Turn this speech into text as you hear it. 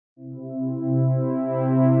Hi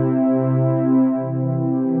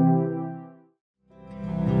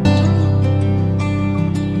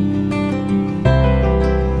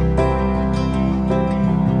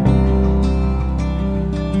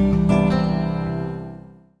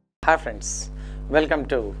friends, welcome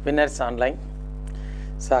to Winners Online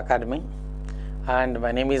Academy, and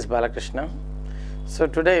my name is Balakrishna. So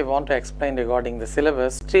today I want to explain regarding the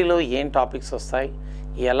syllabus. Historyలో ఏం topics వస్తాయి,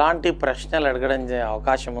 ఎలాంటి ప్రశ్నలు అడగడం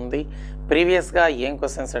అవకాశం ఉంది, ప్రీవియస్గా ఏం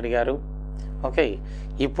క్వశ్చన్స్ అడిగారు, ఓకే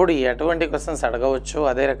ఇప్పుడు ఎటువంటి క్వశ్చన్స్ అడగవచ్చు,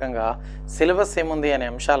 అదే రకంగా సిలబస్ ఏముంది అనే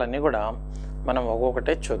అంశాలన్నీ కూడా మనం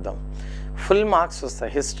ఒక్కొక్కటే చూద్దాం. ఫుల్ మార్క్స్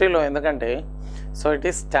వస్తాయి హిస్టరీలో, ఎందుకంటే సో ఇట్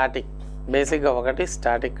ఈస్ స్టాటిక్. బేసిక్గా ఒకటి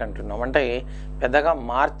స్టాటిక్ అంటున్నాం, అంటే పెద్దగా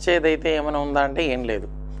మార్చేదైతే ఏమైనా ఉందా అంటే ఏం లేదు.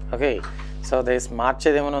 ఓకే, సో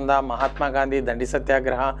మార్చేది ఏమైనా ఉందా? మహాత్మా గాంధీ దండి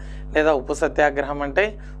సత్యాగ్రహ లేదా ఉప్పు సత్యాగ్రహం అంటే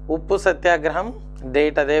ఉప్పు సత్యాగ్రహం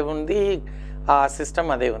డేట్ అదే ఉంది, ఆ సిస్టమ్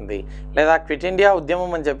అదే ఉంది. లేదా క్విట్ ఇండియా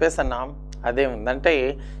ఉద్యమం అని చెప్పేసి అన్నాం, అదే ఉంది. అంటే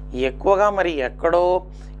ఎక్కువగా మరి ఎక్కడో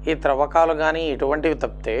ఈ త్రవ్వకాలు కానీ ఇటువంటివి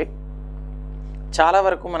తప్పితే చాలా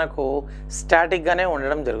వరకు మనకు స్టాటిక్గానే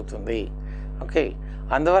ఉండడం జరుగుతుంది. ఓకే,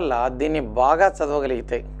 అందువల్ల దీన్ని బాగా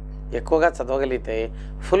చదవగలిగితే, ఎక్కువగా చదవగలిగితే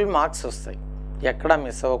ఫుల్ మార్క్స్ వస్తాయి. ఎక్కడ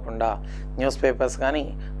మిస్ అవ్వకుండా న్యూస్ పేపర్స్ కానీ,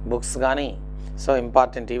 బుక్స్ కానీ, సో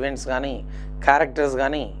ఇంపార్టెంట్ ఈవెంట్స్ కానీ, క్యారెక్టర్స్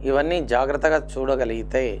కానీ ఇవన్నీ జాగ్రత్తగా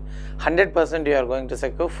చూడగలిగితే 100% you are going to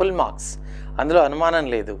secure full marks. అందులో అనుమానం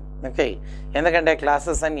లేదు. ఓకే, ఎందుకంటే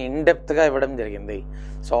క్లాసెస్ అన్ని ఇన్డెప్త్గా ఇవ్వడం జరిగింది.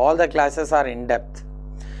 So all the classes are in depth.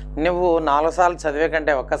 నువ్వు 4 సార్లు చదివే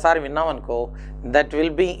కంటే ఒక్కసారి విన్నావనుకో, that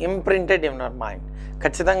will be imprinted in your mind.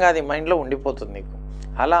 ఖచ్చితంగా అది మైండ్లో ఉండిపోతుంది నీకు.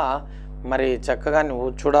 అలా మరి చక్కగా నువ్వు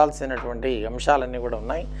చూడాల్సినటువంటి అంశాలన్నీ కూడా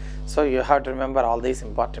ఉన్నాయి. So you have to remember all these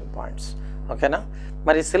important points. ఓకేనా?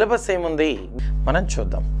 మరి సిలబస్ ఏముంది మనం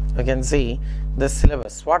చూద్దాం. You can see the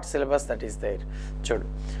syllabus, what syllabus that is there. చూడు,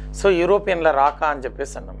 సో యూరోపియన్ల రాక అని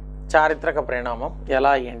చెప్పేసి అన్నాం. చారిత్రక పరిణామం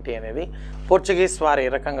ఎలా ఏంటి అనేది, పోర్చుగీస్ వారు ఏ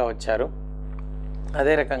రకంగా వచ్చారు,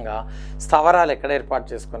 అదే రకంగా స్థావరాలు ఎక్కడ ఏర్పాటు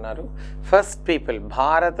చేసుకున్నారు, ఫస్ట్ పీపుల్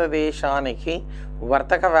భారతదేశానికి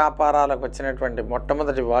వర్తక వ్యాపారాలకు వచ్చినటువంటి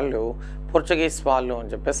మొట్టమొదటి వాళ్ళు పోర్చుగీస్ వాళ్ళు అని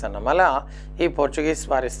చెప్పేసి అన్నాం. అలా ఈ పోర్చుగీస్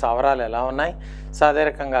వారి స్థావరాలు ఎలా ఉన్నాయి, సో అదే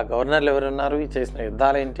రకంగా గవర్నర్లు ఎవరున్నారు, చేసిన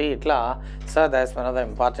యుద్ధాలు ఏంటి, ఇట్లా. So that's one of the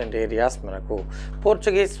important areas. మనకు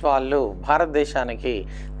పోర్చుగీస్ వాళ్ళు భారతదేశానికి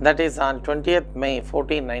that is on 20th May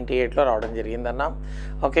 1498లో రావడం జరిగిందన్నాం.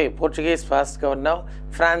 Okay, Portuguese first governor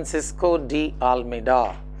Francisco de Almeida.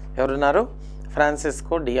 ఎవరున్నారు?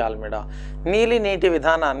 Francisco de Almeida. నీలి నీటి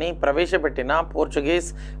విధానాన్ని ప్రవేశపెట్టిన పోర్చుగీస్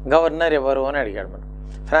గవర్నర్ ఎవరు అని అడిగాడు మనం.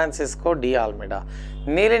 Francisco de Almeida.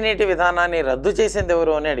 నీలి నీటి విధానాన్ని రద్దు చేసింది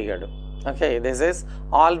ఎవరు అని అడిగాడు. ఓకే, దిస్ ఈస్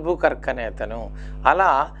ఆల్బుకర్క్ అనే అతను. అలా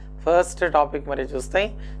ఫస్ట్ టాపిక్ మరి చూస్తే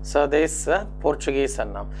సో దిస్ పోర్చుగీస్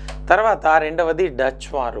అన్నాం. తర్వాత రెండవది డచ్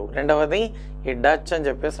వారు. రెండవది ఈ డచ్ అని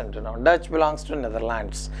చెప్పేసి అంటున్నాం. Dutch belongs to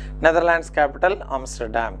Netherlands. Netherlands capital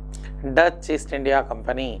Amsterdam. Dutch east India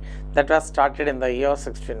company that was started in the year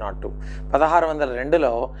 1602.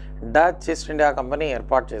 1602లో Dutch east India company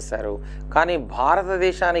ఏర్పాటు చేశారు. కానీ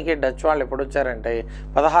భారతదేశానికి డచ్ వాళ్ళు ఎప్పుడు వచ్చారంటే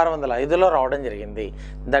 1605లో రావడం జరిగింది.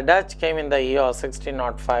 The Dutch came in the year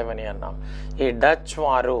 1605 అని అన్నాం. ఈ డచ్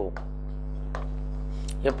వారు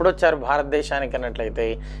ఎప్పుడు వచ్చారు భారతదేశానికి అన్నట్లయితే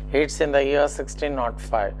ఇట్స్ ఇన్ ద ఇయర్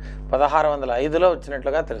 1605. 1605లో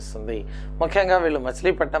వచ్చినట్లుగా తెలుస్తుంది. ముఖ్యంగా వీళ్ళు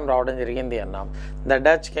మచిలీపట్నం రావడం జరిగింది అన్నాం. The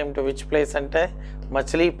Dutch came to which place అంటే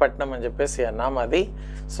మచిలీపట్నం అని చెప్పేసి అన్నాం. అది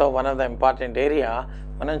so one of the important area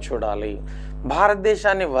మనం చూడాలి.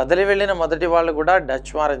 భారతదేశాన్ని వదిలి వెళ్ళిన మొదటి వాళ్ళు కూడా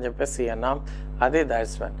డచ్ వారు అని చెప్పేసి అన్నాం. అది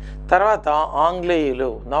దాట్స్ వన్. తర్వాత ఆంగ్లేయులు,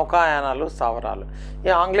 నౌకాయానాలు, స్థావరాలు. ఈ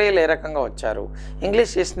ఆంగ్లేయులు ఏ రకంగా వచ్చారు?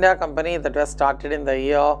 English east India company that was started in the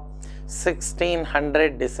year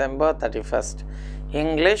 1600 December 31st.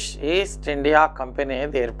 English east India company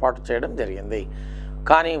అనేది ఏర్పాటు చేయడం జరిగింది.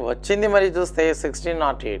 కానీ వచ్చింది మరి చూస్తే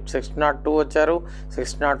 1608, 1602 వచ్చారు,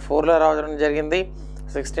 1604లో రావడం జరిగింది.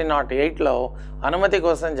 1608లో అనుమతి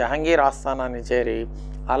కోసం జహంగీర్ ఆస్థానాన్ని చేరి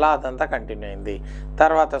అలా అదంతా కంటిన్యూ అయింది.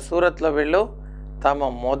 తర్వాత సూరత్లో వీళ్ళు తమ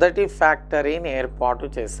మొదటి ఫ్యాక్టరీని ఏర్పాటు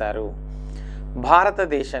చేశారు.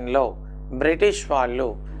 భారతదేశంలో బ్రిటిష్ వాళ్ళు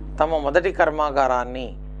తమ మొదటి కర్మాగారాన్ని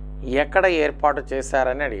ఎక్కడ ఏర్పాటు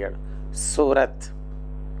చేశారని అడిగాడు.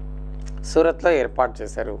 సూరత్లో ఏర్పాటు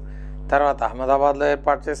చేశారు. తర్వాత అహ్మదాబాద్లో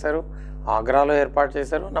ఏర్పాటు చేశారు, ఆగ్రాలో ఏర్పాటు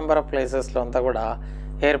చేశారు, నంబర్ ఆఫ్ ప్లేసెస్లో అంతా కూడా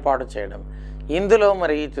ఏర్పాటు చేయడం. ఇందులో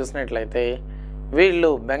మరి చూసినట్లయితే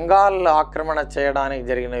వీళ్ళు బెంగాల్ ఆక్రమణ చేయడానికి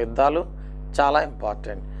జరిగిన యుద్ధాలు చాలా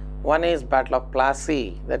important. One is battle of Plassey,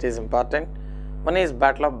 that is important. One is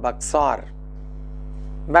battle of Buxar.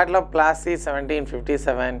 Battle of Plassey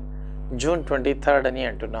 1757 June 23rd అని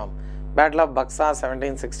అంటున్నాం. బ్యాటిల్ ఆఫ్ బక్సార్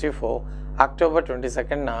 1764 అక్టోబర్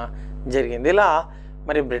 22న జరిగింది. ఇలా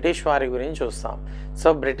మరి బ్రిటిష్ వారి గురించి చూస్తాం. సో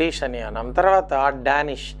బ్రిటిష్ అని అన్నాం. తర్వాత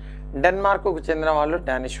డానిష్, డెన్మార్క్కు చెందిన వాళ్ళు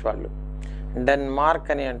డానిష్ వాళ్ళు, డెన్మార్క్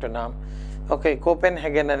అని అంటున్నాం. ఓకే,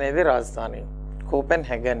 కోపెన్హెగన్ అనేది రాజధాని,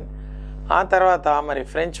 కోపెన్హెగన్. ఆ తర్వాత మరి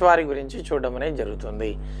ఫ్రెంచ్ వారి గురించి చూడడం అనేది జరుగుతుంది.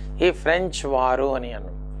 ఈ ఫ్రెంచ్ వారు అని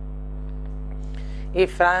అన్నాం. ఈ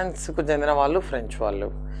ఫ్రాన్స్కు చెందిన వాళ్ళు ఫ్రెంచ్ వాళ్ళు.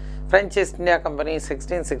 ఫ్రెంచ్ ఈస్ట్ ఇండియా కంపెనీ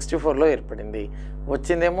 1664లో ఏర్పడింది,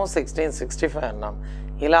 వచ్చిందేమో 1665 అన్నాం.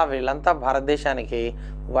 ఇలా వీళ్ళంతా భారతదేశానికి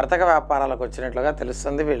వర్తక వ్యాపారాలకు వచ్చినట్లుగా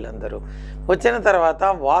తెలుస్తుంది. వీళ్ళందరూ వచ్చిన తర్వాత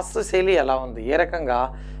వాస్తుశైలి ఎలా ఉంది, ఏ రకంగా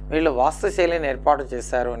వీళ్ళు వాస్తుశైలిని ఏర్పాటు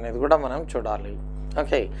చేశారు అనేది కూడా మనం చూడాలి.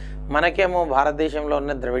 ఓకే, మనకేమో భారతదేశంలో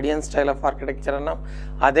ఉన్న ద్రవిడియన్ స్టైల్ ఆఫ్ ఆర్కిటెక్చర్ అన్నాం.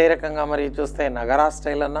 అదే రకంగా మరి చూస్తే నగరా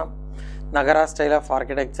స్టైల్ అన్నాం, నగరా స్టైల్ ఆఫ్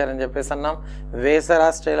ఆర్కిటెక్చర్ అని చెప్పేసి అన్నాం, వేసరా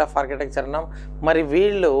స్టైల్ ఆఫ్ ఆర్కిటెక్చర్ అన్నాం. మరి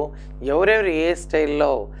వీళ్ళు ఎవరెవరు ఏ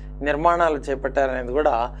స్టైల్లో నిర్మాణాలు చేపట్టారు అనేది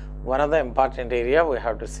కూడా one of the important area we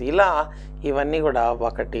have to see. ఇలా ఇవన్నీ కూడా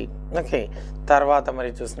ఒకటి. ఓకే, తర్వాత మరి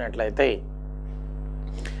చూసినట్లయితే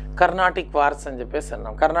కర్ణాటిక్ వార్స్ అని చెప్పేసి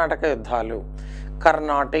అన్నాం, కర్ణాటక యుద్ధాలు,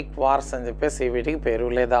 కర్ణాటిక్ వార్స్ అని చెప్పేసి వీటికి పేరు,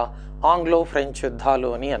 లేదా ఆంగ్లో ఫ్రెంచ్ యుద్ధాలు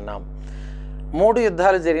అని అన్నాం. 3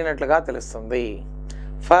 యుద్ధాలు జరిగినట్లుగా తెలుస్తుంది.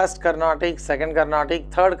 First Carnatic, second Carnatic,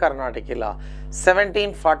 third Carnatic. ఇలా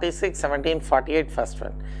 1746, 1748 first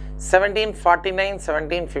one, 1749,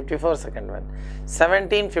 1754 second one,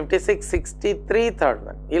 1756, 63 third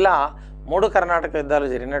one. ఇలా 3 కర్ణాటక యుద్ధాలు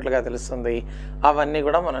జరిగినట్లుగా తెలుస్తుంది. అవన్నీ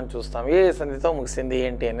కూడా మనం చూస్తాం. ఏ సంధితో ముగిసింది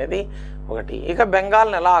ఏంటి అనేది ఒకటి. ఇక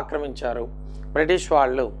బెంగాల్ని ఎలా ఆక్రమించారు బ్రిటిష్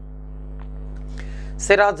వాళ్ళు.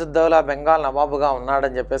 సిరాజుద్దౌలా బెంగాల్ నవాబుగా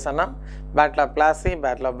ఉన్నాడని చెప్పేసి అన్నాం. Battle of Plassey,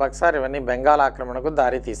 battle of Buxar ఇవన్నీ బెంగాల్ ఆక్రమణకు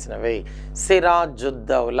దారి తీసినవి.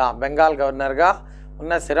 సిరాజుద్దౌలా బెంగాల్ గవర్నర్గా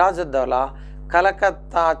ఉన్న సిరాజుద్దౌలా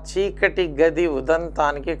కలకత్తా చీకటి గది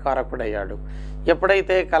ఉదంతానికి కారకుడయ్యాడు.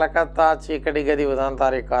 ఎప్పుడైతే కలకత్తా చీకటి గది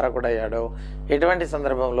ఉదంతానికి కారకుడయ్యాడో ఎటువంటి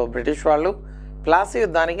సందర్భంలో బ్రిటిష్ వాళ్ళు ప్లాసీ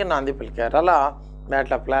యుద్ధానికి నాంది పలికారు. అలా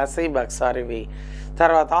బ్యాటిల్ ఆఫ్ ప్లాసీ, బక్సార్ ఇవి.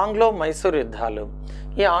 తర్వాత ఆంగ్లో మైసూర్ యుద్ధాలు.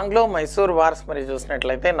 ఈ ఆంగ్లో మైసూర్ వార్స్ మరి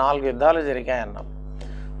చూసినట్లయితే 4 యుద్ధాలు జరిగాయన్నాం.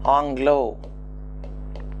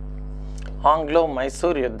 ఆంగ్లో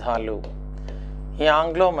మైసూర్ యుద్ధాలు. ఈ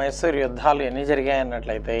ఆంగ్లో మైసూర్ యుద్ధాలు ఎన్ని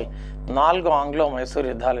జరిగాయన్నట్లయితే 4 ఆంగ్లో మైసూర్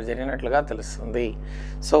యుద్ధాలు జరిగినట్లుగా తెలుస్తుంది.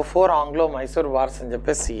 సో 4 ఆంగ్లో మైసూర్ వార్స్ అని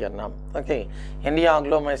చెప్పేసి అన్నాం. ఓకే, ఎన్ని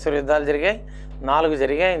ఆంగ్లో మైసూర్ యుద్ధాలు జరిగాయి, 4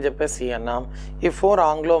 జరిగాయి అని చెప్పేసి అన్నాం. ఈ 4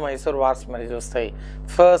 ఆంగ్లో మైసూర్ వార్స్ మరి చూస్తాయి.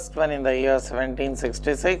 First one in the year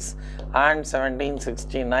 1766 and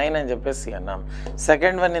 1769 అని చెప్పేసి అన్నాం.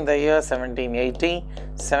 Second one in the year 1780,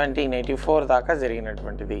 1784 దాకా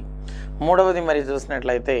జరిగినటువంటిది. మూడవది మరి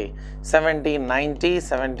చూసినట్లయితే 1790,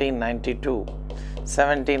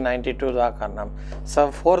 1792 దాకా అన్నాం. So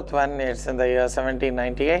fourth one it's in the year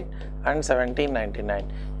 1798 and 1799.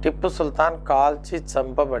 Tipu Sultan కాల్చి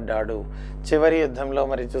చంపబడ్డాడు. చివరి యుద్ధంలో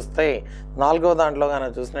మరి చూస్తే 4వ దాంట్లో కానీ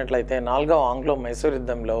చూసినట్లయితే 4వ ఆంగ్లో మైసూర్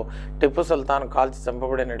యుద్ధంలో టిప్పు సుల్తాన్ కాల్చి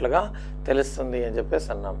చంపబడినట్లుగా తెలుస్తుంది అని చెప్పేసి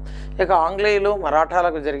అన్నాం. ఇక ఆంగ్లేయులు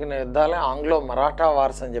మరాఠాలకు జరిగిన యుద్ధాలే ఆంగ్లో మరాఠా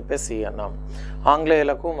వార్స్ అని చెప్పేసి అన్నాం.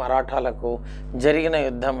 ఆంగ్లేయులకు మరాఠాలకు జరిగిన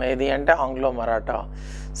యుద్ధం ఏది అంటే Anglo Maratha.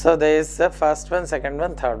 So does first one, second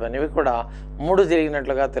one, third one ఇవి కూడా 3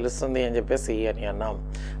 జరిగినట్లుగా తెలుస్తుంది అని చెప్పేసి అని అన్నాం.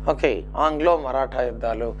 ఓకే, ఆంగ్లో మరాఠా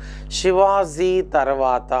యుద్ధాలు. శివాజీ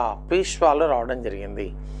తర్వాత పీష్వాలు రావడం జరిగింది.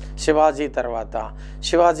 శివాజీ తర్వాత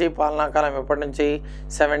శివాజీ పాలనాకాలం ఎప్పటి నుంచి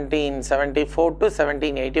 1774 to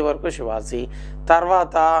 1780 వరకు శివాజీ.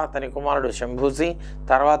 తర్వాత అతని కుమారుడు శంభూజీ,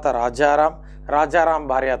 తర్వాత రాజారాం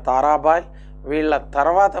భార్య తారాబాయ్. వీళ్ళ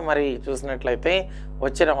తర్వాత మరి చూసినట్లయితే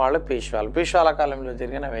వచ్చిన వాళ్ళు పీష్వాల కాలంలో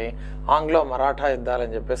జరిగినవి ఆంగ్లో మరాఠా యుద్ధాలు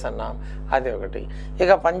అని చెప్పేసి అన్నాం. అది ఒకటి.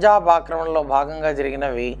 ఇక పంజాబ్ ఆక్రమణలో భాగంగా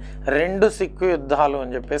జరిగినవి 2 సిక్కు యుద్ధాలు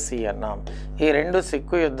అని చెప్పేసి అన్నాం. ఈ 2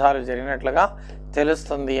 సిక్కు యుద్ధాలు జరిగినట్లుగా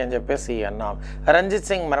తెలుస్తుంది అని చెప్పేసి అన్నాం. రంజిత్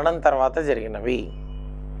సింగ్ మరణం తర్వాత జరిగినవి.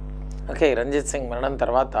 ఓకే, రంజిత్ సింగ్ మరణం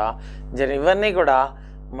తర్వాత ఇవన్నీ కూడా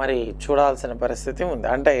మరి చూడాల్సిన పరిస్థితి ఉంది,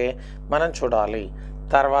 అంటే మనం చూడాలి.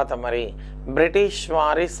 తర్వాత మరి బ్రిటిష్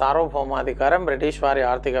వారి సార్వభౌమాధికారం, బ్రిటిష్ వారి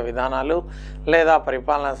ఆర్థిక విధానాలు లేదా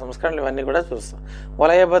పరిపాలనా సంస్కరణలు ఇవన్నీ కూడా చూస్తాం.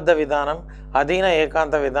 వలయబద్ధ విధానం, అధీన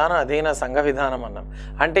ఏకాంత విధానం, అధీన సంఘ విధానం అన్నాం.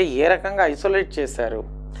 అంటే ఏ రకంగా ఐసోలేట్ చేశారు,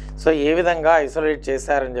 సో ఏ విధంగా ఐసోలేట్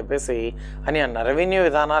చేశారని చెప్పేసి అని అన్నారు. రెవెన్యూ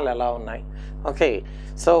విధానాలు ఎలా ఉన్నాయి. ఓకే,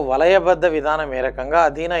 సో వలయబద్ధ విధానం ఏ రకంగా,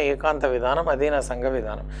 అధీన ఏకాంత విధానం, అధీన సంఘ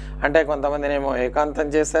విధానం. అంటే కొంతమందినేమో ఏకాంతం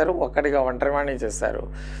చేశారు, ఒక్కటిగా ఒంటరివాణి చేశారు.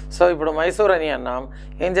 సో ఇప్పుడు మైసూర్ అని అన్నాం,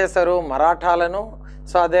 ఏం చేశారు, మరాఠాలను,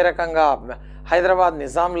 సో అదే రకంగా హైదరాబాద్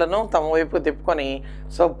నిజాంలను తమ వైపు తిప్పుకొని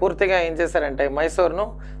సో పూర్తిగా ఏం చేశారంటే మైసూర్ను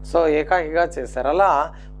సో ఏకాకిగా చేశారు. అలా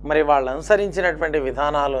మరి వాళ్ళు అనుసరించినటువంటి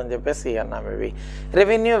విధానాలు అని చెప్పేసి అన్నాం. ఇవి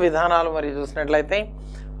రెవెన్యూ విధానాలు మరి చూసినట్లయితే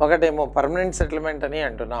ఒకటేమో పర్మనెంట్ సెటిల్మెంట్ అని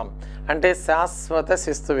అంటున్నాం, అంటే శాశ్వత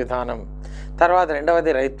శిస్తు విధానం. తర్వాత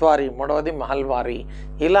రెండవది రైత్వారీ, మూడవది మహల్వారీ,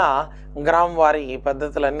 ఇలా గ్రామ్ వారీ ఈ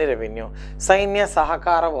పద్ధతులన్నీ రెవెన్యూ. సైన్య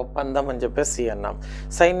సహకార ఒప్పందం అని చెప్పేసి అన్నాం.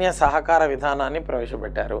 సైన్య సహకార విధానాన్ని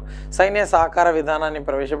ప్రవేశపెట్టారు. సైన్య సహకార విధానాన్ని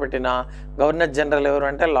ప్రవేశపెట్టిన గవర్నర్ జనరల్ ఎవరు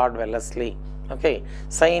అంటే లార్డ్ వెల్లెస్లీ. ఓకే,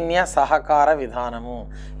 సైన్య సహకార విధానము.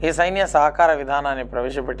 ఈ సైన్య సహకార విధానాన్ని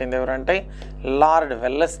ప్రవేశపెట్టింది ఎవరంటే లార్డ్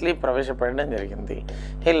వెల్లెస్లీ ప్రవేశపెట్టడం జరిగింది.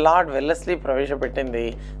 ఈ లార్డ్ వెల్లెస్లీ ప్రవేశపెట్టింది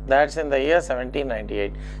దాట్స్ ఇన్ ద ఇయర్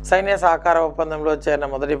 1798. సైన్య సహకార ఒప్పందంలో చేరిన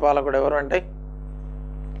మొదటి పాలకుడు ఎవరు అంటే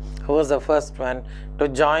who was the first one to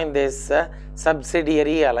join this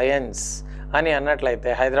subsidiary alliance అని అన్నట్లయితే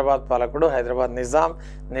హైదరాబాద్ పాలకుడు హైదరాబాద్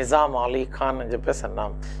నిజాం అలీ ఖాన్ అని చెప్పేసి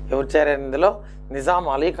అన్నాం. ఎవరు చేరారు ఇందులో? నిజాం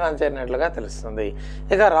అలీ ఖాన్ చేరినట్లుగా తెలుస్తుంది.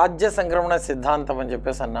 ఇక రాజ్య సంక్రమణ సిద్ధాంతం అని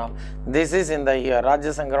చెప్పేసి అన్నాం. This is in the year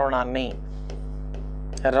రాజ్య సంక్రమణ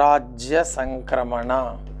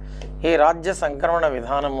ఈ రాజ్య సంక్రమణ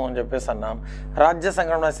విధానము అని చెప్పేసి అన్నాం. రాజ్య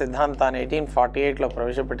సంక్రమణ సిద్ధాంతాన్ని 1848లో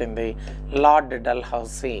ప్రవేశపెట్టింది లార్డ్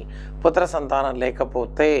డల్హౌసీ. పుత్ర సంతానం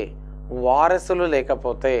లేకపోతే, వారసులు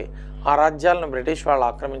లేకపోతే ఆ రాజ్యాలను బ్రిటిష్ వాళ్ళు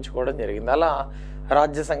ఆక్రమించుకోవడం జరిగింది. అలా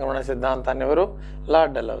రాజ్య సంక్రమణ సిద్ధాంతాన్ని ఎవరు?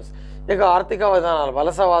 లార్డ్ డల్హౌసీ. ఇక ఆర్థిక విధానాలు,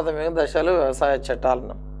 వలసవాదం యొక్క దశలు, వ్యవసాయ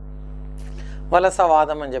చట్టాలను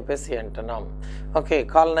వలసవాదం అని చెప్పేసి అంటున్నాం. ఓకే,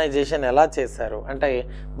 కాలనైజేషన్ ఎలా చేశారు అంటే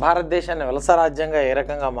భారతదేశాన్ని వలస రాజ్యంగా ఏ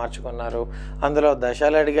రకంగా మార్చుకున్నారు, అందులో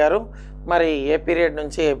దశలు అడిగారు. మరి ఏ పీరియడ్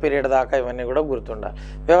నుంచి ఏ పీరియడ్ దాకా ఇవన్నీ కూడా గుర్తుండాలి.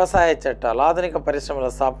 వ్యవసాయ చట్టాలు, ఆధునిక పరిశ్రమల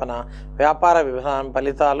స్థాపన, వ్యాపార విధానం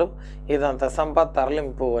ఫలితాలు, ఇదంతా సంపత్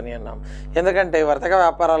తరలింపు అని అన్నాం. ఎందుకంటే వర్తక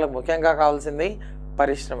వ్యాపారాలకు ముఖ్యంగా కావాల్సింది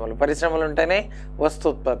పరిశ్రమలు ఉంటేనే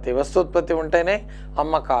వస్తూత్పత్తి ఉంటేనే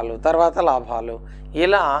అమ్మకాలు, తర్వాత లాభాలు.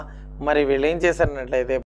 ఇలా మరి వీళ్ళు ఏం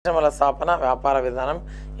చేశారన్నట్లయితే పరిశ్రమల స్థాపన, వ్యాపార విధానం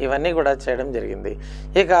ఇవన్నీ కూడా చేయడం జరిగింది.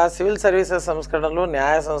 ఇక సివిల్ సర్వీసెస్ సంస్కరణలు,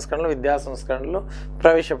 న్యాయ సంస్కరణలు, విద్యా సంస్కరణలు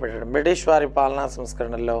ప్రవేశపెట్టడం. బ్రిటిష్ వారి పాలనా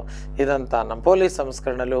సంస్కరణల్లో ఇదంతా అన్నాం. పోలీస్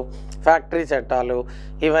సంస్కరణలు, ఫ్యాక్టరీ చట్టాలు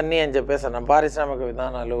ఇవన్నీ అని చెప్పేసి అన్నాం. పారిశ్రామిక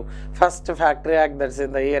విధానాలు, first factory act that's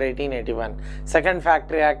in the year 1881, second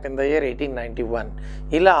factory act in the year 1891.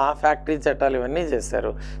 ఇలా ఫ్యాక్టరీ చట్టాలు ఇవన్నీ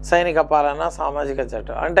చేశారు. సైనిక పాలన, సామాజిక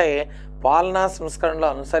చట్టం అంటే పాలనా సంస్కరణలో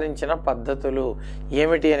అనుసరించిన పద్ధతులు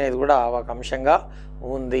ఏమిటి అనేది కూడా ఒక అంశంగా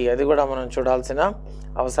ఉంది. అది కూడా మనం చూడాల్సిన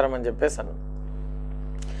అవసరం అని చెప్పేసి అన్నాం.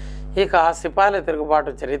 ఇక సిపాయిల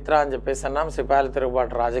తిరుగుబాటు చరిత్ర అని చెప్పేసి అన్నాం. సిపాయిల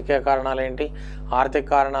తిరుగుబాటు రాజకీయ కారణాలు ఏంటి, ఆర్థిక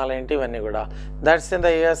కారణాలు ఏంటి, ఇవన్నీ కూడా. దట్స్ ఇన్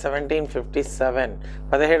ద ఇయర్ 1757,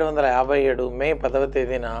 1757 మే 10వ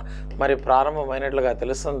తేదీన మరి ప్రారంభమైనట్లుగా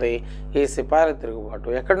తెలుస్తుంది. ఈ సిపాయిల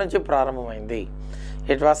తిరుగుబాటు ఎక్కడి నుంచి ప్రారంభమైంది?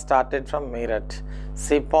 It was started from Meerut.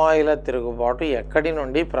 సిపాయిల తిరుగుబాటు ఎక్కడి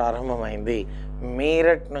నుండి ప్రారంభమైంది?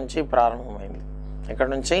 మీరట్ నుంచి ప్రారంభమైంది. ఎక్కడి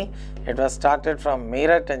నుంచి? It was started from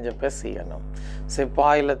Meerut అని చెప్పేసి అన్నాం.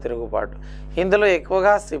 సిపాయిల తిరుగుబాటు, ఇందులో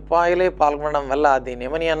ఎక్కువగా సిపాయిలే పాల్గొనడం వల్ల దీన్ని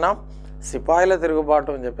ఏమని అన్నాం? సిపాయిల తిరుగుబాటు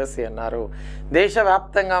అని చెప్పేసి అన్నారు.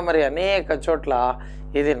 దేశవ్యాప్తంగా మరి అనేక చోట్ల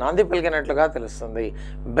ఇది నాంది పలికినట్లుగా తెలుస్తుంది.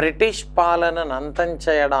 బ్రిటిష్ పాలనను అంతం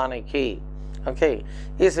చేయడానికి. ఓకే,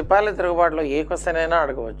 ఈ సిపాయిల తిరుగుబాటులో ఏ క్వశ్చన్ అయినా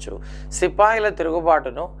అడగవచ్చు. సిపాయిల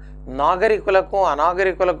తిరుగుబాటును నాగరికులకు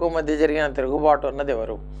అనాగరికులకు మధ్య జరిగిన తిరుగుబాటు అన్నది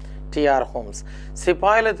ఎవరు? TR homes.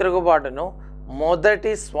 సిపాయిల తిరుగుబాటును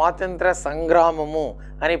మొదటి స్వాతంత్ర సంగ్రామము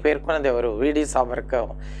అని పేర్కొన్నది ఎవరు? విడి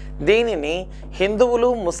సావర్కర్. దీనిని హిందువులు,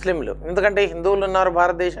 ముస్లింలు, ఎందుకంటే హిందువులు ఉన్నారు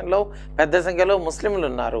భారతదేశంలో, పెద్ద సంఖ్యలో ముస్లింలు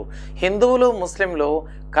ఉన్నారు. హిందువులు, ముస్లింలు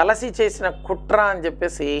కలిసి చేసిన కుట్ర అని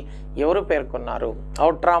చెప్పేసి ఎవరు పేర్కొన్నారు?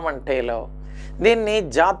 ఔట్రామన్ టేలర్. దీన్ని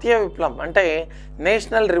జాతీయ విప్లవం అంటే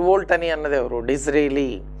నేషనల్ రివోల్ట్ అని అన్నది ఎవరు? డిస్రేలీ.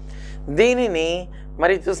 దీనిని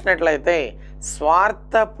మరి చూసినట్లయితే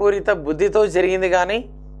స్వార్థపూరిత బుద్ధితో జరిగింది కానీ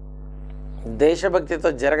దేశభక్తితో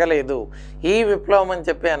జరగలేదు ఈ విప్లవం అని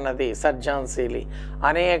చెప్పి అన్నది సర్ ఝాన్సీ లీ.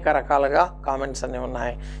 అనేక రకాలుగా కామెంట్స్ అన్నీ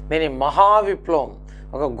ఉన్నాయి. దీని మహావిప్లవం,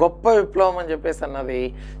 ఒక గొప్ప విప్లవం అని చెప్పేసి అన్నది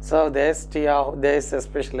సో దేశ్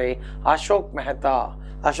ఎస్పెషలీ అశోక్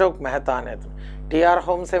మెహతా అనేది. టిఆర్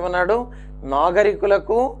హోమ్స్ ఏమన్నాడు?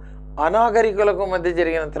 నాగరికులకు అనాగరికులకు మధ్య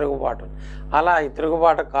జరిగిన తిరుగుబాటు. అలా ఈ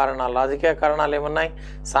తిరుగుబాటు కారణాలు, రాజకీయ కారణాలు ఏమున్నాయి?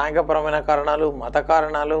 సాంఘికపరమైన కారణాలు, మత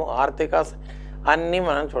కారణాలు, ఆర్థిక అన్నీ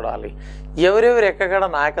మనం చూడాలి. ఎవరెవరు ఎక్కడ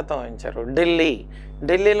నాయకత్వం వహించారు?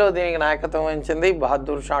 ఢిల్లీలో దీనికి నాయకత్వం వహించింది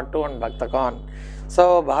Bahadur Shah II and Bhakta Khan. So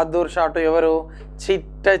Bahadur Shah II ఎవరు?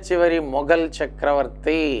 చివరి మొఘల్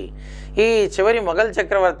చక్రవర్తి. ఈ చివరి మొఘల్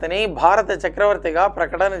చక్రవర్తిని భారత చక్రవర్తిగా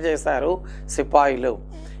ప్రకటన చేశారు సిపాయిలు.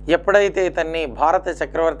 ఎప్పుడైతే ఇతన్ని భారత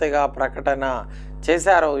చక్రవర్తిగా ప్రకటన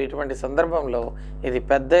చేశారో ఇటువంటి సందర్భంలో ఇది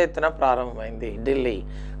పెద్ద ఎత్తున ప్రారంభమైంది. ఢిల్లీ,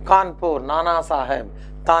 కాన్పూర్, నానా సాహెబ్,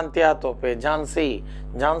 తాంత్యా తోపే,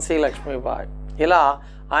 ఝాన్సీ లక్ష్మీబాయి, ఇలా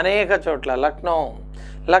అనేక చోట్ల,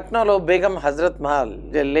 లక్నోలో బేగం హజరత్ మహల్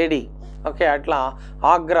లేడీ, ఓకే, అట్లా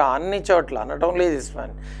ఆగ్రా, అన్ని చోట్ల, not only this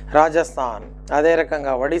one, Rajasthan, అదే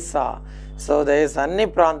రకంగా ఒడిస్సా, సో అన్ని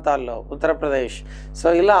ప్రాంతాల్లో, ఉత్తరప్రదేశ్, సో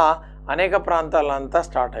ఇలా అనేక ప్రాంతాల్లో అంతా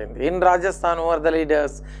స్టార్ట్ అయింది. In Rajasthan were the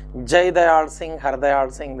leaders జై Dayal Singh,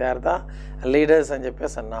 హర్దయాళ్ Singh, they are the leaders అని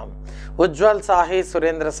చెప్పేసి అన్నాం. Ujjwal Sahi,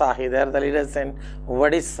 Surendra Sahi, they are the leaders in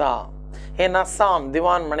Odisha. In Assam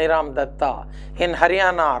Diwan Maniram Datta, in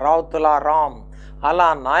Haryana Rao తులా రామ్. అలా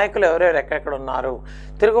నాయకులు ఎవరెవరు ఎక్కడెక్కడ ఉన్నారు,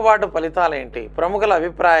 తిరుగుబాటు ఫలితాలు ఏంటి, ప్రముఖుల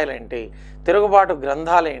అభిప్రాయాలు ఏంటి, తిరుగుబాటు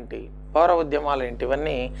గ్రంథాలు ఏంటి, పౌర ఉద్యమాలు ఏంటి,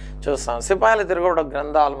 ఇవన్నీ చూస్తాం. సిపాయిల తిరుగుబాటు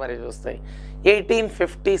గ్రంథాలు మరి చూస్తాయి.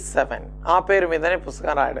 1857 ఆ పేరు మీదనే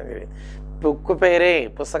పుస్తకం రాయడం జరిగింది.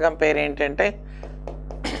 పుస్తకం పేరు ఏంటంటే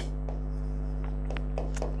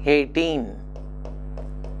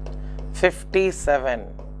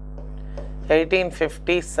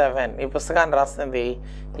 1857 ఈ పుస్తకాన్ని రాసింది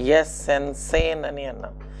ఎస్ఎన్ సేన్ అని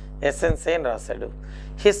అన్నాం. ఎస్ఎన్ సేన్ రాశాడు.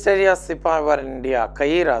 History of Sipayi war in India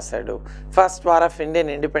కయి రాశాడు. First war of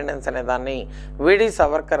Indian independence అనే దాన్ని విడి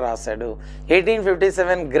సవర్కర్ రాశాడు.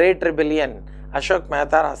 1857 గ్రేట్ రిబెలియన్ అశోక్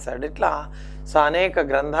మెహతా రాశాడు. ఇట్లా సో అనేక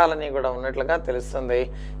గ్రంథాలని కూడా ఉన్నట్లుగా తెలుస్తుంది.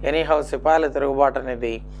 ఎనీహౌ సిపాయిల తిరుగుబాటు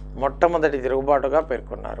అనేది మొట్టమొదటి తిరుగుబాటుగా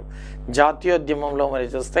పేర్కొన్నారు. జాతీయోద్యమంలో మరి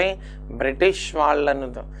చూస్తే బ్రిటిష్ వాళ్ళను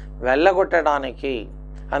వెళ్ళగొట్టడానికి,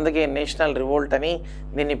 అందుకే నేషనల్ రివోల్ట్ అని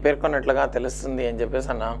దీన్ని పేర్కొన్నట్లుగా తెలుస్తుంది అని చెప్పేసి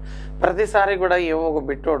అన్నాం. ప్రతిసారి కూడా ఏవో ఒక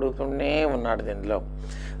బిట్టు అడుగుతూనే ఉన్నాడు దీనిలో.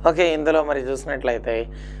 ఓకే, ఇందులో మరి చూసినట్లయితే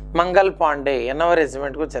మంగల్ పాండే 8వ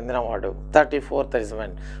రెజిమెంట్కు చెందినవాడు, 34th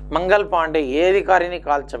రెజిమెంట్. మంగల్ పాండే ఏ అధికారిని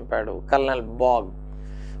కాల్ చంపాడు? కల్నల్ బాగ్.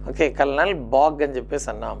 ఓకే, కల్నల్ బాగ్ అని చెప్పేసి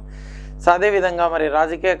అన్నాం. సో అదేవిధంగా మరి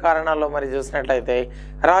రాజకీయ కారణాల్లో మరి చూసినట్లయితే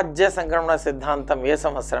రాజ్య సంక్రమణ సిద్ధాంతం ఏ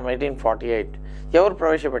సంవత్సరం? 1848. ఎవరు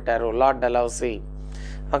ప్రవేశపెట్టారు? Lord Dalhousie.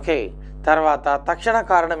 ఓకే, తర్వాత తక్షణ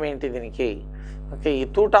కారణం ఏంటి దీనికి? ఓకే, ఈ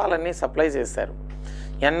తూటాలన్నీ సప్లై చేశారు.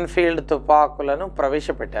 ఎన్ఫీల్డ్ తుపాకులను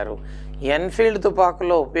ప్రవేశపెట్టారు. ఎన్ఫీల్డ్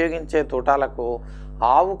తుపాకుల్లో ఉపయోగించే తూటాలకు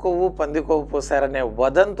ఆవు కొవ్వు, పంది కొవ్వు పోసారనే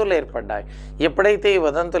వదంతులు ఏర్పడ్డాయి. ఎప్పుడైతే ఈ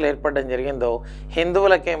వదంతులు ఏర్పడడం జరిగిందో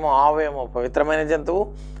హిందువులకేమో ఆవు ఏమో పవిత్రమైన జంతువు,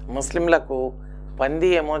 ముస్లింలకు పంది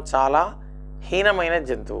ఏమో చాలా హీనమైన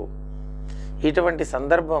జంతువు. ఇటువంటి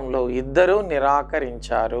సందర్భంలో ఇద్దరూ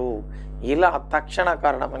నిరాకరించారు. ఇలా తక్షణ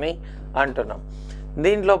కారణమని అంటున్నాం.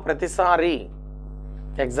 దీంట్లో ప్రతిసారి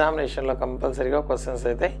ఎగ్జామినేషన్లో కంపల్సరీగా క్వశ్చన్స్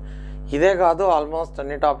అయితే ఇదే కాదు, ఆల్మోస్ట్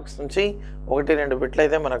అన్ని టాపిక్స్ నుంచి 1-2 బిట్లు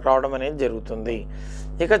అయితే మనకు రావడం అనేది జరుగుతుంది.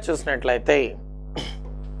 ఇక చూసినట్లయితే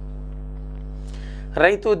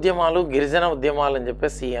రైతు ఉద్యమాలు, గిరిజన ఉద్యమాలు అని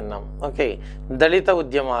చెప్పేసి అన్నాం. ఓకే, దళిత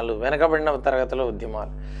ఉద్యమాలు, వెనకబడిన తరగతుల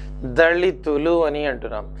ఉద్యమాలు, దళితులు అని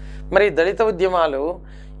అంటున్నాం. మరి దళిత ఉద్యమాలు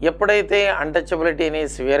ఎప్పుడైతే అన్టచబిలిటీ అనేది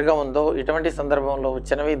సివియర్గా ఉందో ఇటువంటి సందర్భంలో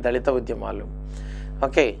వచ్చినవి దళిత ఉద్యమాలు.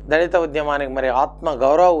 ఓకే, దళిత ఉద్యమానికి మరి ఆత్మ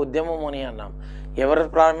గౌరవ ఉద్యమం అని అన్నాం. ఎవరు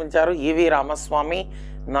ప్రారంభించారు? ఈవి రామస్వామి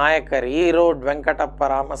నాయకర్, ఈ రోడ్ వెంకటప్ప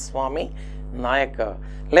రామస్వామి నాయకర్.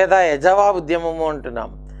 లేదా యజవా ఉద్యమము అంటున్నాం,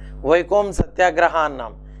 వైకోం సత్యాగ్రహ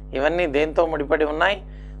అన్నాం. ఇవన్నీ దేంతో ముడిపడి ఉన్నాయి?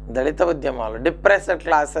 దళిత ఉద్యమాలు. డిప్రెస్డ్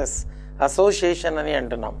క్లాసెస్ అసోసియేషన్ అని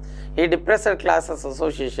అంటున్నాం. ఈ డిప్రెస్డ్ క్లాసెస్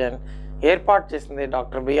అసోసియేషన్ ఏర్పాటు చేసింది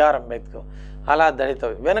డాక్టర్ బిఆర్ అంబేద్కర్. అలా దళిత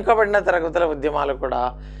వెనుకబడిన తరగతుల ఉద్యమాలు కూడా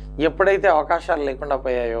ఎప్పుడైతే అవకాశాలు లేకుండా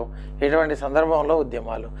పోయాయో ఇటువంటి సందర్భంలో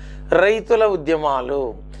ఉద్యమాలు. రైతుల ఉద్యమాలు,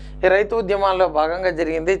 ఈ రైతు ఉద్యమాల్లో భాగంగా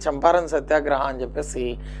జరిగింది చంపారన్ సత్యాగ్రహ అని చెప్పేసి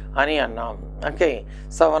అని అన్నాం. Okay,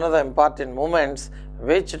 so one of the important moments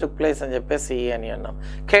which took place అని చెప్పేసి అని అన్నాం.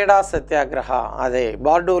 ఖేడా సత్యాగ్రహ అదే,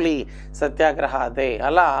 బార్డోలి సత్యాగ్రహ అదే.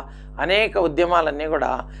 అలా అనేక ఉద్యమాలన్నీ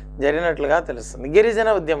కూడా జరిగినట్లుగా తెలుస్తుంది. గిరిజన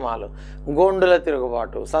ఉద్యమాలు, గోండుల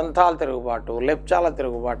తిరుగుబాటు, సంతాల్ తిరుగుబాటు, లెప్చాల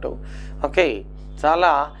తిరుగుబాటు. ఓకే,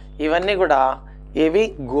 చాలా ఇవన్నీ కూడా ఏవి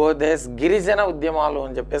గిరిజన ఉద్యమాలు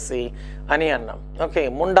అని చెప్పేసి అని అన్నాం. ఓకే,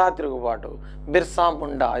 ముండా తిరుగుబాటు, బిర్సా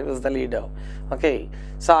ముండా ఈ was the leader. Okay,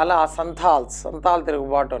 so అలా సంతాల్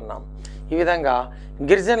తిరుగుబాటు అన్నాం. ఈ విధంగా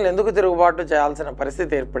గిరిజనులు ఎందుకు తిరుగుబాటు చేయాల్సిన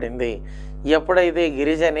పరిస్థితి ఏర్పడింది? ఎప్పుడైతే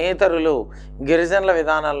గిరిజనేతరులు గిరిజనుల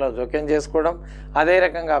విధానాల్లో జోక్యం చేసుకోవడం, అదే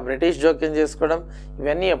రకంగా బ్రిటిష్ జోక్యం చేసుకోవడం,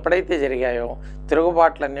 ఇవన్నీ ఎప్పుడైతే జరిగాయో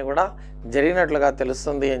తిరుగుబాట్లన్నీ కూడా జరిగినట్లుగా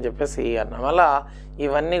తెలుస్తుంది అని చెప్పేసి అన్నాం. అలా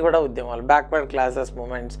ఇవన్నీ కూడా ఉద్యమాలు, బ్యాక్వర్డ్ క్లాసెస్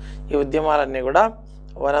మూమెంట్స్, ఈ ఉద్యమాలన్నీ కూడా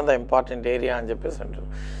one of the important area అని చెప్పేసి అంటారు.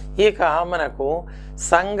 ఇక మనకు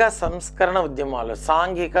సంఘ సంస్కరణ ఉద్యమాలు,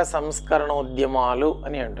 సాంఘిక సంస్కరణ ఉద్యమాలు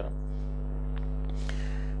అని అంటున్నాం.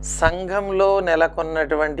 సంఘంలో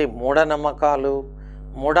నెలకొన్నటువంటి మూఢనమ్మకాలు,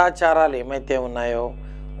 మూఢాచారాలు ఏమైతే ఉన్నాయో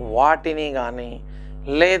వాటిని కానీ,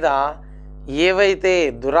 లేదా ఏవైతే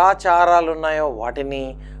దురాచారాలు ఉన్నాయో వాటిని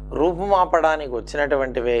రూపుమాపడానికి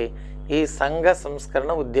వచ్చినటువంటివే ఈ సంఘ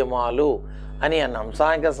సంస్కరణ ఉద్యమాలు అని అన్నాం.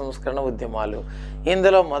 సాంఘిక సంస్కరణ ఉద్యమాలు.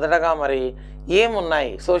 ఇందులో మొదటగా మరి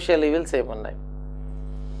ఏమున్నాయి? సోషల్ ఈవిల్స్ ఏమున్నాయి?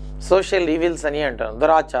 సోషల్ ఈవిల్స్ అని అంటాం,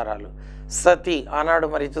 దురాచారాలు. సతీ, ఆనాడు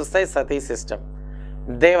మరి చూస్తే సతీ సిస్టమ్,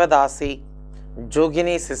 దేవదాసి,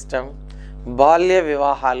 జోగిని సిస్టమ్, బాల్య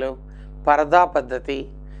వివాహాలు, పరదా పద్ధతి,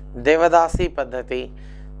 దేవదాసి పద్ధతి,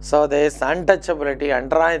 సో దేస్ అన్టచబిలిటీ,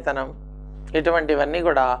 అంటరానితనం, ఇటువంటివన్నీ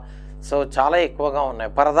కూడా చాలా ఎక్కువగా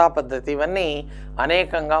ఉన్నాయి. పరదా పద్ధతి, ఇవన్నీ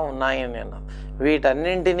అనేకంగా ఉన్నాయని అన్నాం.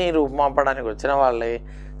 వీటన్నింటినీ రూపుమాపడానికి వచ్చిన వాళ్ళే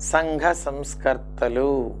సంఘ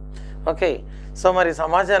సంస్కర్తలు. ఓకే, సో మరి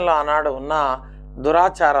సమాజంలో ఆనాడు ఉన్న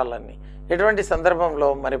దురాచారాలన్నీ. ఇటువంటి సందర్భంలో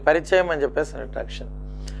మరి పరిచయం అని చెప్పేసి ఇంట్రడక్షన్,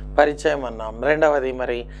 పరిచయం అన్నాం. రెండవది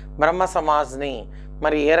మరి బ్రహ్మ సమాజ్ని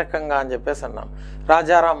మరి ఏ రకంగా అని చెప్పేసి అన్నాం.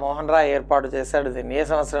 రాజారాం మోహన్ రాయ్ ఏర్పాటు చేశాడు దీన్ని. ఏ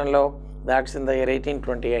సంవత్సరంలో? That's in the year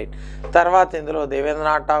 1828. తర్వాత ఇందులో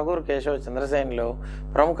దేవేంద్రనాథ్ ఠాగూర్, కేశవ్ చంద్రసేన్లో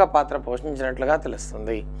ప్రముఖ పాత్ర పోషించినట్లుగా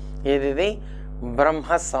తెలుస్తుంది. ఇది బ్రహ్మ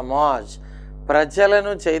సమాజ్.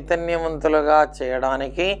 ప్రజలను చైతన్యవంతులుగా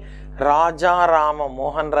చేయడానికి రాజారామ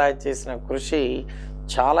మోహన్ రాయ్ చేసిన కృషి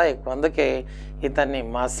చాలా ఎక్కువ. అందుకే ఇతన్ని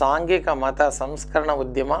మా సాంఘిక మత సంస్కరణ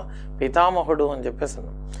ఉద్యమ పితామహుడు అని చెప్పేసి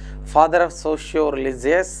అన్నాం. Father of socio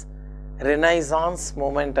religious Renaissance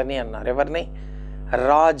moment అని అన్నారు. ఎవరిని?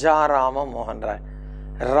 రాజారామ మోహన్ రాయ్.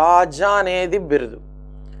 రాజా అనేది బిరుదు,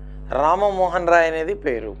 రామమోహన్ రాయ్ అనేది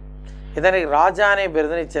పేరు. ఇతనికి రాజా అనే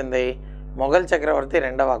బిరుదునిచ్చింది మొఘల్ చక్రవర్తి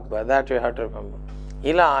రెండవ Akbar. That you have to remember.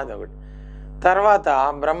 ఇలా అదొకటి. తర్వాత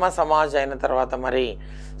బ్రహ్మ సమాజ్ అయిన తర్వాత మరి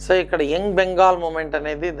ఇక్కడ యంగ్ బెంగాల్ మూమెంట్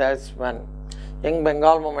అనేది that's one. Young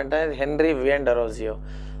Bengal moment అనేది హెన్రీ వియన్ డెరోజియో.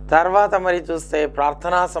 తర్వాత మరి చూస్తే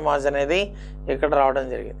ప్రార్థనా సమాజ్ అనేది ఇక్కడ రావడం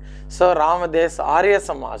జరిగింది. రామదేశ్ Arya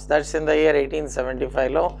Samaj, that's in the year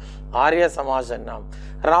 1875లో Arya Samaj అన్నాం.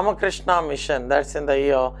 Ramakrishna machine, that's in the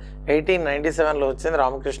year 1897లో వచ్చింది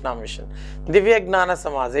రామకృష్ణ మిషన్. దివ్య జ్ఞాన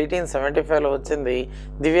సమాజ్ 1875లో వచ్చింది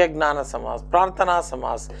దివ్య జ్ఞాన సమాజ్. ప్రార్థనా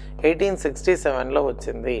సమాజ్ 1867లో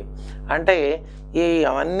వచ్చింది. అంటే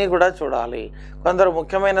అవన్నీ కూడా చూడాలి. కొందరు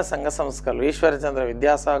ముఖ్యమైన సంఘ సంస్కరణలు. ఈశ్వరచంద్ర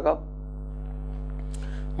విద్యాసాగర్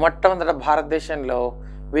మొట్టమొదట భారతదేశంలో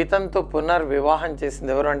వితంతు పునర్వివాహం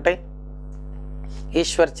చేసింది ఎవరు అంటే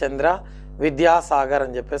ఈశ్వర్ చంద్ర విద్యాసాగర్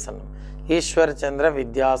అని చెప్పేసి అన్నాం. ఈశ్వర్ చంద్ర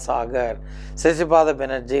విద్యాసాగర్, శశిపాద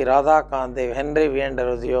బెనర్జీ, రాధాకాంత్ దేవ్, హెన్రీ వియన్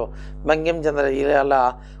డెరోజియో, బంకిం చంద్ర, ఇలా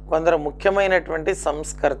కొందరు ముఖ్యమైనటువంటి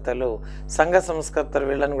సంస్కర్తలు, సంఘ సంస్కర్తలు.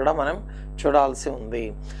 వీళ్ళని కూడా మనం చూడాల్సి ఉంది.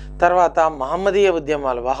 తర్వాత మహమ్మదీయ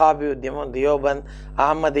ఉద్యమాలు, వహాబీ ఉద్యమం, దియోబంద్,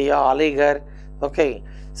 అహ్మదీయ, అలీగర్, ఓకే,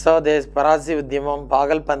 పరాజీ ఉద్యమం,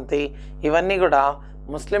 పాగల్పంతి, ఇవన్నీ కూడా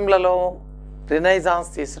ముస్లింలలో రినైజాన్స్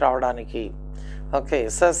తీసుకురావడానికి. ఓకే,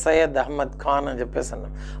 సర్ సయ్యద్ అహ్మద్ ఖాన్ అని చెప్పేసి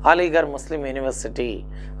అన్నాం. అలీగర్ ముస్లిం యూనివర్సిటీ,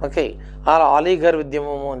 ఓకే, అలీగర్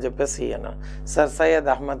ఉద్యమము అని చెప్పేసి అన్న సర్ సయ్యద్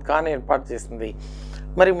అహ్మద్ ఖాన్ ఏర్పాటు చేసింది.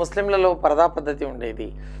 మరి ముస్లింలలో పరదా పద్ధతి ఉండేది.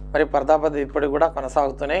 మరి పరదా పద్ధతి ఇప్పటికి కూడా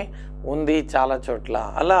కొనసాగుతూనే ఉంది చాలా చోట్ల.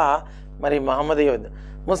 అలా మరి మహమ్మదీయ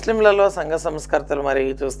ముస్లింలలో సంఘ సంస్కర్తలు మరి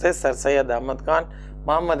చూస్తే సర్ సయ్యద్ అహ్మద్ ఖాన్,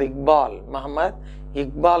 మహమ్మద్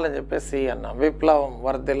ఇక్బాల్ అని చెప్పేసి అన్నాం. విప్లవం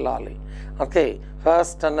వర్ధిల్లాలి, ఓకే,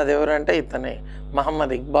 ఫస్ట్ అన్నది ఎవరంటే ఇతనే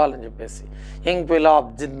మహమ్మద్ ఇక్బాల్ అని చెప్పేసి. ఇంక్విలాబ్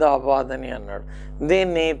జిందాబాద్ అని అన్నాడు.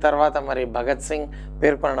 దీన్ని తర్వాత మరి భగత్ సింగ్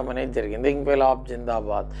పేర్కొనడం అనేది జరిగింది. ఇంక్విలాబ్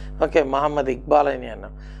జిందాబాద్, ఓకే, మహమ్మద్ ఇక్బాల్ అని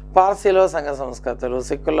అన్నాం. పార్సీలో సంఘ సంస్కర్తలు,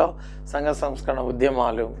 సిక్కులో సంఘ సంస్కరణ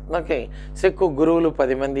ఉద్యమాలు, ఓకే, సిక్కు గురువులు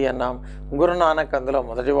 10 మంది అన్నాం. గురునానక్ అందులో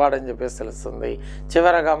మొదటివాడని చెప్పేసి తెలుస్తుంది.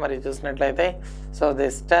 చివరగా మరి చూసినట్లయితే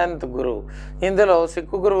దిస్ 10th గురువు. ఇందులో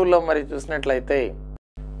సిక్కు గురువుల్లో మరి చూసినట్లయితే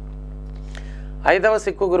 5వ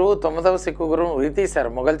సిక్కు గురువు, 9వ సిక్కు గురువు ఉరి తీశారు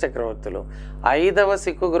మొఘల్ చక్రవర్తులు. 5వ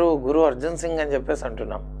సిక్కు గురువు గురు అర్జున్ సింగ్ అని చెప్పేసి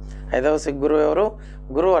అంటున్నాం. 5వ సిక్ గురువు ఎవరు?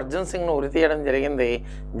 గురు అర్జున్ సింగ్ను ఉరి తీయడం జరిగింది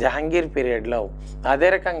జహాంగీర్ పీరియడ్లో. అదే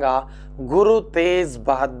రకంగా గురు తేజ్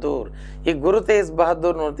బహదూర్, ఈ గురు తేజ్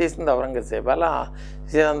బహదూర్ను ఉరి తీసింది ఔరంగజేబ్. అలా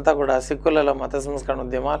ఇదంతా కూడా సిక్కులలో మత సంస్కరణ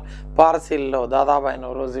ఉద్యమాలు, పార్సీల్లో దాదాబాయి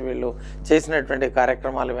నౌరోజీ వీళ్ళు చేసినటువంటి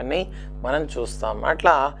కార్యక్రమాలు ఇవన్నీ మనం చూస్తాం.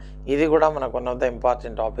 అట్లా ఇది కూడా మనకు one of the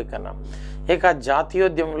important topic అన్నాం. ఇక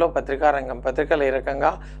జాతీయోద్యమంలో పత్రికా రంగం, పత్రికలు ఏ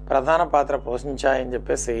రకంగా ప్రధాన పాత్ర పోషించాయని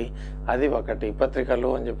చెప్పేసి అది ఒకటి. పత్రికలు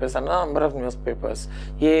అని చెప్పేసి అన్న number of news papers.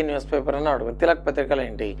 A news paper అన్న అడుగు. తిలక్ పత్రికలు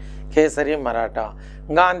ఏంటి? కేసరి, మరాఠా.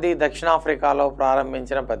 గాంధీ దక్షిణాఫ్రికాలో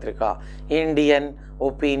ప్రారంభించిన పత్రిక ఇండియన్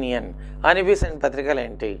ఒపీనియన్. అనిబిసెంట్ పత్రికలు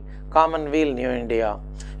ఏంటి? Commonwealth, new India.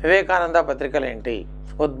 వివేకానంద పత్రికలు ఏంటి?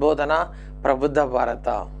 ఉద్బోధన, ప్రబుద్ధ భారత.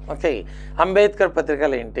 ఓకే, అంబేద్కర్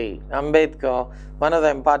పత్రికలు ఏంటి? Ambedkar one of the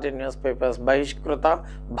important news papers, బహిష్కృత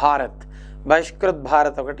Bharat. Bahishkrit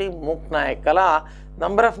Bharat ఒకటి, మూక్ నాయక్, అలా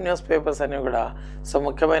నంబర్ ఆఫ్ న్యూస్ పేపర్స్ అన్నీ కూడా సో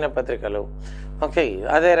ముఖ్యమైన పత్రికలు. ఓకే,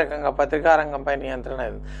 అదే రకంగా పత్రికా రంగంపై నియంత్రణ.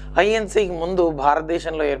 ఐఎన్సీకి ముందు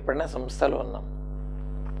భారతదేశంలో ఏర్పడిన సంస్థలు ఉన్నాం,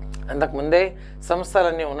 అంతకుముందే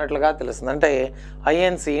సంస్థలన్నీ ఉన్నట్లుగా తెలుస్తుంది. అంటే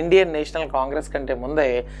ఐఎన్సీ ఇండియన్ నేషనల్ కాంగ్రెస్ కంటే ముందే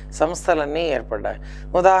సంస్థలన్నీ ఏర్పడ్డాయి.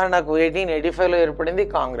 ఉదాహరణకు 1885లో ఏర్పడింది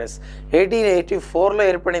కాంగ్రెస్, 1884లో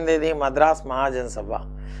ఏర్పడింది ఇది మద్రాస్ మహాజన్ సభ.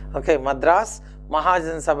 ఓకే, మద్రాస్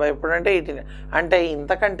మహాజన్ సభ ఎప్పుడంటే 18 అంటే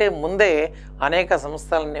ఇంతకంటే ముందే అనేక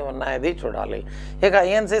సంస్థలన్నీ ఉన్నాయది చూడాలి. ఇక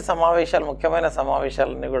ఐఎన్సీ సమావేశాలు, ముఖ్యమైన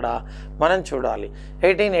సమావేశాలన్నీ కూడా మనం చూడాలి.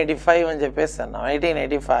 1885 అని చెప్పేసి అన్నాం.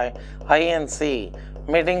 1885 INC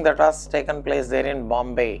meeting that was taken place there in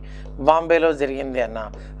బాంబేలో జరిగింది అన్న.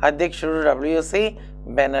 అధ్యక్షుడు డబ్ల్యూసి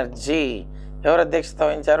బెనర్జీ. ఎవరు అధ్యక్షత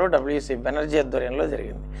వహించారు? డబ్ల్యూసి బెనర్జీ ఆధ్వర్యంలో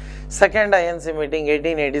జరిగింది. సెకండ్ ఐఎన్సీ మీటింగ్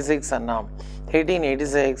 1886 అన్నాం.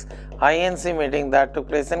 1886 INC meeting that took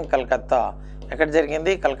place in Calcutta. ఎక్కడ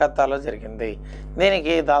జరిగింది? కలకత్తాలో జరిగింది.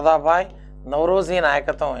 దీనికి దాదాబాయ్ నౌరోజీ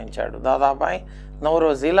నాయకత్వం వహించాడు. దాదాబాయ్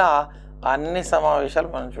నౌరోజీ. ఇలా అన్ని సమావేశాలు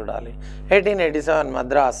మనం చూడాలి. 1887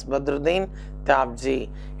 మద్రాస్ బద్రుద్దీన్ త్యాబ్జీ.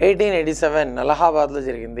 1887 అలహాబాద్లో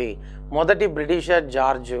జరిగింది. మొదటి బ్రిటిషర్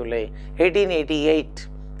జార్జ్ జూలే.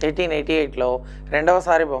 1888లో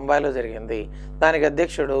రెండవసారి బొంబాయిలో జరిగింది. దానికి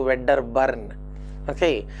అధ్యక్షుడు వెడ్డర్ బర్న్. ఓకే,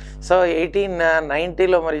 సో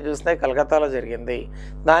 1890లో మరి చూస్తే కలకత్తాలో జరిగింది.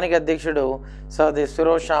 దానికి అధ్యక్షుడు సో దిస్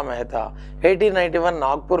ఫిరోజ్ షా మెహతా. 1891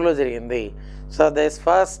 నాగ్పూర్లో జరిగింది. So this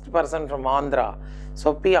first person from Andhra so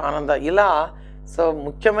P ఆనంద. ఇలా సో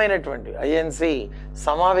ముఖ్యమైనటువంటి ఐఎన్సీ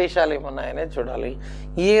సమావేశాలు ఏమున్నాయనే చూడాలి.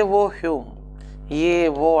 AO Hume.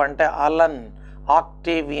 ఏఓ అంటే Alan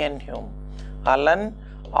Octavian Hume. Alan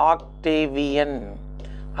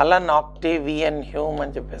Octavian Hume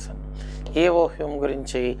అని చెప్పేసాను. ఏఓ హ్యూమ్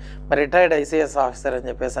గురించి మరి రిటైర్డ్ ఐసిఎస్ ఆఫీసర్ అని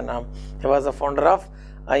చెప్పేసి అన్నాం. He was the founder of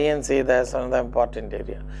INC. That's one of the important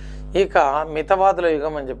area. ఇక మితవాదుల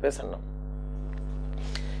యుగం అని చెప్పేసి అన్నాం.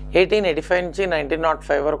 1885 నుంచి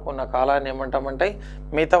 1905 వరకు ఉన్న కాలాన్ని ఏమంటామంటే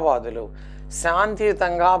మితవాదులు.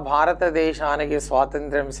 శాంతియుతంగా భారతదేశానికి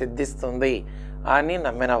స్వాతంత్ర్యం సిద్ధిస్తుంది అని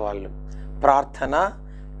నమ్మిన వాళ్ళు. ప్రార్థన,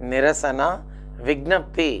 నిరసన,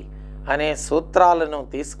 విజ్ఞప్తి అనే సూత్రాలను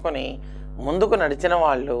తీసుకొని ముందుకు నడిచిన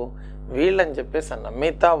వాళ్ళు వీళ్ళని చెప్పేసి అన్నాం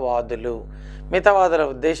మితవాదులు. మితవాదుల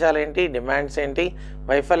ఉద్దేశాలు ఏంటి, డిమాండ్స్ ఏంటి,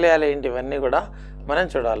 వైఫల్యాలు ఏంటి, ఇవన్నీ కూడా మనం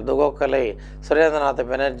చూడాలి. దుగోకలే, సురేంద్రనాథ్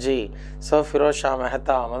బెనర్జీ, సో ఫిరోజ్ షా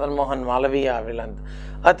మెహతా, మదన్ మోహన్ మాలవీయ, వీళ్ళంతా.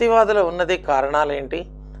 అతివాదుల ఉన్నతి కారణాలు ఏంటి?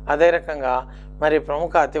 అదే రకంగా మరి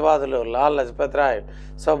ప్రముఖ అతివాదులు లాల్ లజపత్ రాయ్,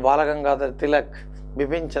 సో బాలగంగాధర్ తిలక్,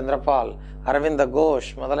 బిపిన్ చంద్రపాల్, అరవింద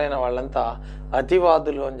ఘోష్ మొదలైన వాళ్ళంతా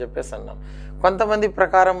అతివాదులు అని చెప్పేసి అన్నాం. కొంతమంది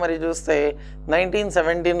ప్రకారం మరి చూస్తే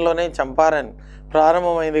 1917లోనే చంపారన్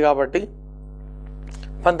ప్రారంభమైంది కాబట్టి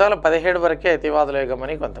 1917 వరకే అతివాదుల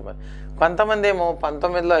యుగమని కొంతమంది ఏమో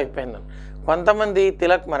 19లో అయిపోయిందని, కొంతమంది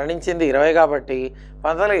తిలక్ మరణించింది 20 కాబట్టి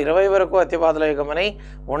 1920 వరకు అతివాదుల యుగమని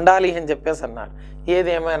ఉండాలి అని చెప్పేసి అన్నారు.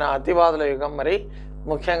 ఏదేమైనా అతివాదుల యుగం మరి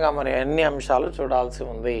ముఖ్యంగా మరి అన్ని అంశాలు చూడాల్సి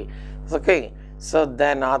ఉంది. ఓకే, సో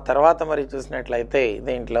దెన్ ఆ తర్వాత మరి చూసినట్లయితే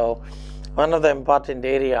దీంట్లో one of the important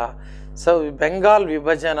area so Bengal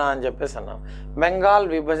విభజన అని చెప్పేసి అన్నాం. బెంగాల్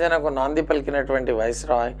విభజనకు నాంది పలికినటువంటి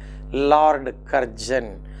వైస్రాయ్ లార్డ్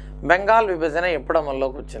కర్జన్. బెంగాల్ విభజన ఎప్పుడు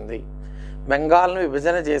అమల్లోకి వచ్చింది? బెంగాల్ను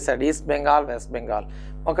విభజన చేశాడు, ఈస్ట్ బెంగాల్, వెస్ట్ బెంగాల్.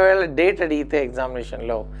 ఒకవేళ డేట్ అడిగితే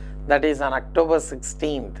ఎగ్జామినేషన్లో that is on October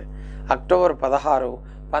 16, October 16,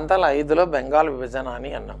 1905లో Bengal విభజన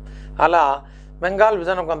అని అన్నాం. అలా బెంగాల్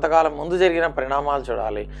విభజన కొంతకాలం ముందు జరిగిన పరిణామాలు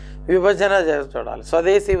చూడాలి, విభజన చూడాలి.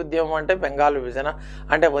 స్వదేశీ ఉద్యమం అంటే బెంగాల్ విభజన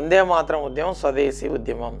అంటే వందే మాతరం ఉద్యమం స్వదేశీ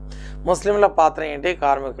ఉద్యమం. ముస్లింల పాత్ర ఏంటి,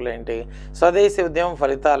 కార్మికులు ఏంటి, స్వదేశీ ఉద్యమం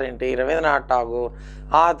ఫలితాలు ఏంటి, రవీంద్రనాథ్ ఠాగూర్.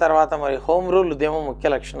 ఆ తర్వాత మరి హోమ్ రూల్ ఉద్యమం ముఖ్య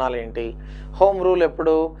లక్షణాలు ఏంటి, హోమ్ రూల్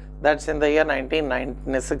ఎప్పుడు, దట్స్ ఇన్ ద ఇయర్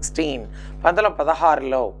 1916,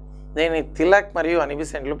 1916లో దీన్ని తిలక్ మరియు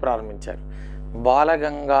అనిబిసెంట్లు ప్రారంభించారు.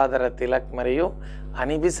 బాలగంగాధర తిలక్ మరియు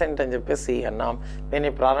అనిబిసెంట్ అని చెప్పేసి అన్నాం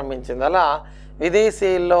దీన్ని ప్రారంభించింది. అలా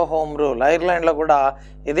విదేశీల్లో హోమ్ రూల్, ఐర్లాండ్లో కూడా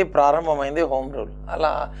ఇది ప్రారంభమైంది హోమ్ రూల్.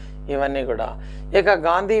 అలా ఇవన్నీ కూడా. ఇక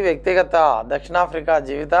గాంధీ వ్యక్తిగత దక్షిణాఫ్రికా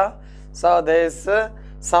జీవిత స్వదేశ్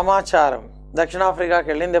సమాచారం. దక్షిణాఫ్రికాకి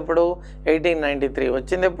వెళ్ళింది ఎప్పుడు? 1893.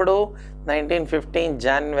 వచ్చింది ఎప్పుడు? 1915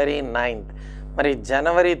 January 9. మరి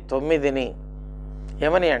జనవరి 9ని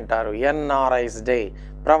ఏమని అంటారు? ఎన్ఆర్ఐస్ డే,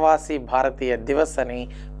 ప్రవాసీ భారతీయ దివస్ అని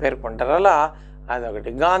పేర్కొంటారు. అలా అదొకటి.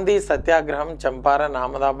 గాంధీ సత్యాగ్రహం, చంపారన్,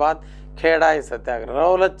 అహ్మదాబాద్, ఖేడాయి సత్యాగ్రహం,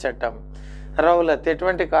 రౌలత్ చట్టం. రౌలత్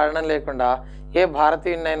ఎటువంటి కారణం లేకుండా ఏ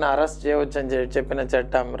భారతీయునైనా అరెస్ట్ చేయవచ్చు అని చెప్పిన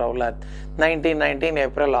చట్టం రౌలత్. 1919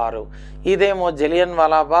 ఏప్రిల్ 6. ఇదేమో జలియన్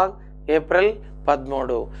వాలాబాగ్ ఏప్రిల్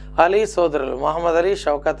 13 అలీ సోదరులు మహమ్మద్ అలీ,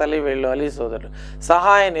 షౌకత్ అలీ వీళ్ళు అలీ సోదరులు.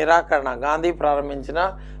 సహాయ నిరాకరణ గాంధీ ప్రారంభించిన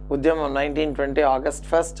ఉద్యమం 1920 ఆగస్ట్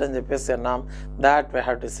 1 అని చెప్పేసి అన్నాం. That we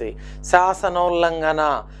have to see. శాసనోల్లంఘన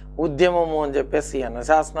ఉద్యమము అని చెప్పేసి అన్న,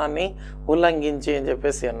 శాసనాన్ని ఉల్లంఘించి అని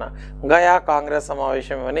చెప్పేసి అన్న. గయా కాంగ్రెస్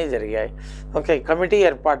సమావేశం ఇవన్నీ జరిగాయి. ఓకే, కమిటీ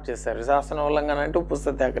ఏర్పాటు చేశారు. శాసన ఉల్లంఘన అంటే ఉప్పు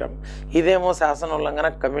సత్యాగ్రహం, ఇదేమో శాసన ఉల్లంఘన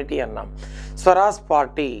కమిటీ అన్నాం. స్వరాజ్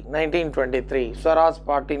పార్టీ 1923 స్వరాజ్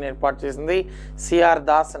పార్టీని ఏర్పాటు చేసింది CR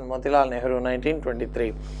Das and Motilal Nehru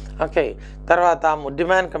 1923. Okay, తర్వాత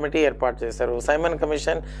డిమాండ్ కమిటీ ఏర్పాటు చేశారు. Simon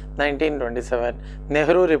commission 1927.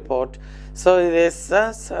 Nehru report. So ఇది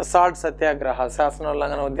సాల్ట్ సత్యాగ్రహ,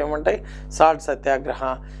 శాసనోల్లంఘన ఉద్యమం అంటే సాల్ట్ సత్యాగ్రహ,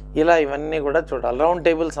 ఇలా ఇవన్నీ కూడా చూడాలి. రౌండ్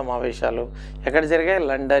టేబుల్ సమావేశాలు ఎక్కడ జరిగాయి?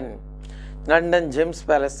 లండన్ జేమ్స్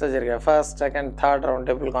ప్యాలెస్లో జరిగాయి. First, second, third round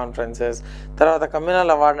table conferences. తర్వాత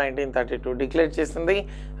కమ్యూనల్ అవార్డ్ 1932 డిక్లేర్ చేసింది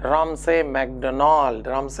రామ్సే మెక్డొనాల్డ్.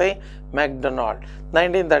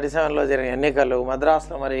 1937లో జరిగిన ఎన్నికలు,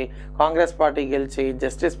 మద్రాసులో మరి కాంగ్రెస్ పార్టీ గెలిచి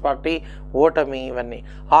జస్టిస్ పార్టీ ఓటమి, ఇవన్నీ.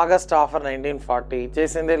 ఆగస్ట్ ఆఫర్ 1940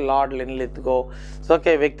 చేసింది లార్డ్ లిన్లిత్గో.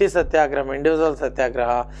 ఓకే, వ్యక్తి సత్యాగ్రహం, ఇండివిజువల్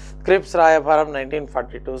సత్యాగ్రహ. క్రిప్స్ రాయబారం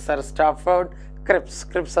 1942 సర్ స్టాఫర్డ్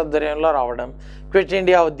క్రిప్స్ ఆధ్వర్యంలో రావడం. క్విట్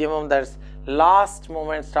ఇండియా ఉద్యమం, that's last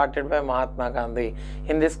movement started by Mahatma Gandhi.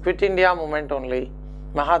 In this Quit India movement only,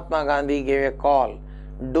 Mahatma Gandhi gave a call,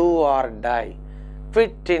 do or die.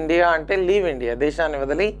 Quit India అంటే leave India, దేశాన్ని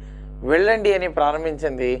వదిలి వెళ్ళండి అని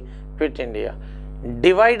ప్రారంభించింది quit India.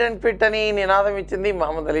 Divide and quit అని నినాదం ఇచ్చింది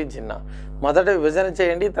మహమ్మద్ అలీ జిన్నా. మొదట విభజన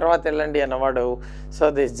చేయండి, తర్వాత వెళ్ళండి అన్నవాడు సో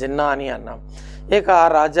దిస్ జిన్నా అని అన్నాం. ఇక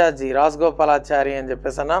రాజాజీ, రాజగోపాలాచారి అని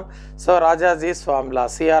చెప్పేసి అన్నాం. So Rajaji formula,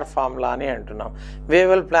 CR formula అని అంటున్నాం.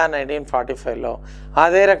 వేవల్ ప్లాన్ 1945లో.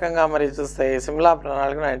 అదే రకంగా మరి చూస్తే సిమ్లా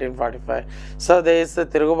ప్రణాళిక 1945. సో దేశ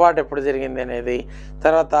తిరుగుబాటు ఎప్పుడు జరిగింది అనేది.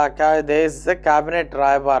 తర్వాత దేశ క్యాబినెట్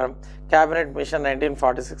రాయబారం, క్యాబినెట్ మిషన్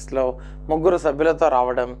 1946లో 3 సభ్యులతో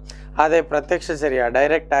రావడం. అదే ప్రత్యక్ష చర్య,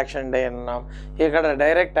 డైరెక్ట్ యాక్షన్ డే అన్నాం. ఇక్కడ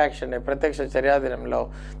డైరెక్ట్ యాక్షన్ డే, ప్రత్యక్ష చర్యా దినంలో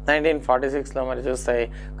 1946లో మరి చూస్తే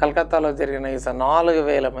కలకత్తాలో జరిగిన ఈ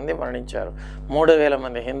 4,000 మంది మరణించారు. 3,000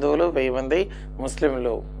 మంది హిందువులు, 1,000 మంది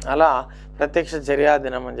ముస్లింలు. అలా ప్రత్యక్ష చర్యా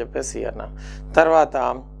దినం అని చెప్పేసి అన్నాం. తర్వాత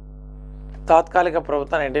తాత్కాలిక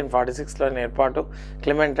ప్రభుత్వం 1946లో ఏర్పాటు.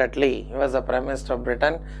 క్లిమెంట్ Atlee was the prime minister of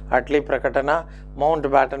Britain. Atlee ప్రకటన, మౌంట్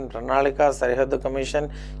బ్యాటన్ ప్రణాళిక, సరిహద్దు కమిషన్,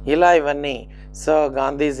 ఇలా ఇవన్నీ. సో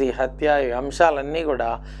గాంధీజీ హత్య, ఈ అంశాలన్నీ కూడా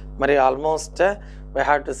మరి almost we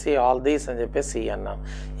have to see all these అని చెప్పేసి అన్నాం.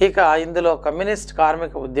 ఇక ఇందులో కమ్యూనిస్ట్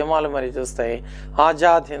కార్మిక ఉద్యమాలు మరి చూస్తే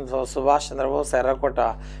ఆజాద్ హింద్, సుభాష్ చంద్రబోస్ ఎర్రకోట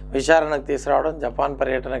విచారణకు తీసుకురావడం, జపాన్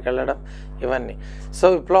పర్యటనకు వెళ్ళడం, ఇవన్నీ. సో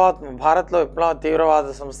భారత్లో విప్లవ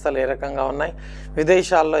తీవ్రవాద సంస్థలు ఏ రకంగా ఉన్నాయి,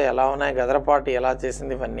 విదేశాల్లో ఎలా ఉన్నాయి, గదర్ పార్టీ ఎలా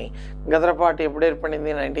చేసింది, ఇవన్నీ. గదర్ పార్టీ ఎప్పుడు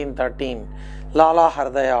ఏర్పడింది? 1913. లాలా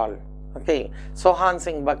Har Dayal, okay, Sohan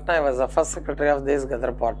Singh బక్నాయ్ was the first secretary of this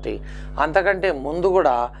Gaddar party. అంతకంటే ముందు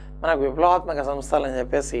కూడా మనకు విప్లవాత్మక సంస్థలు అని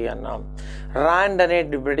చెప్పేసి అన్నాం. ర్యాండ్ అనే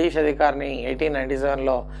బ్రిటిష్ అధికారిని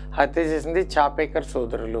 1897లో హత్య చేసింది చాపేకర్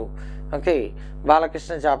సోదరులు. ఓకే,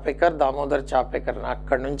 బాలకృష్ణ చాపేకర్, దామోదర్ చాపేకర్.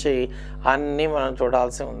 అక్కడి నుంచి అన్నీ మనం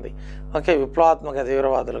చూడాల్సి ఉంది. ఓకే, విప్లవాత్మక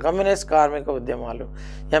తీవ్రవాదులు. కమ్యూనిస్ట్ కార్మిక ఉద్యమాలు,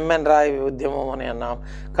 ఎంఎన్ రాయ్ ఉద్యమం అని అన్నాం.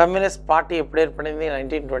 కమ్యూనిస్ట్ పార్టీ ఎప్పుడు ఏర్పడింది?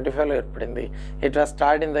 1925లో ఏర్పడింది. It was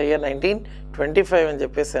start in the year 1925 అని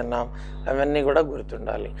చెప్పేసి అన్నాం. అవన్నీ కూడా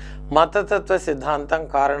గుర్తుండాలి. మతతత్వ సిద్ధాంతం,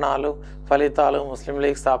 కారణాలు, ఫలితాలు, ముస్లిం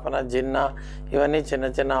లీగ్ స్థాపన, జిన్నా, ఇవన్నీ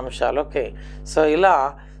చిన్న చిన్న అంశాలు. ఓకే, సో ఇలా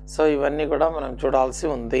ఇవన్నీ కూడా మనం చూడాల్సి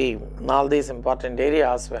ఉంది. All these important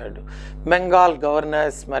areas we have to. Bengal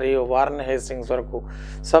governors మరియు వారన్ హేస్టింగ్స్ వరకు.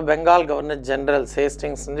 So Bengal governor generals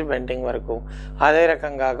Hastings నుంచి బెంటింగ్ వరకు. అదే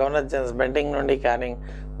రకంగా గవర్నర్ జనరల్స్ బెంటింగ్ నుండి క్యానింగ్,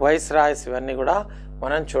 వైస్ రాయ్స్, ఇవన్నీ కూడా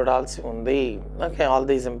మనం చూడాల్సి ఉంది. Okay, all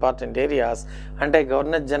these important areas. అంటే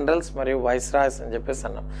గవర్నర్ జనరల్స్ మరియు వైస్ రాయ్స్ అని చెప్పేసి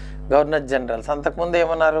అన్నాం. గవర్నర్ జనరల్స్ అంతకుముందు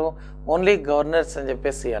ఏమన్నారు? ఓన్లీ గవర్నర్స్ అని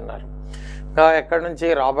చెప్పేసి అన్నారు. ఎక్కడి నుంచి?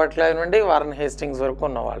 రాబర్ట్ క్లైవ్ నుండి వారన్ హేస్టింగ్స్ వరకు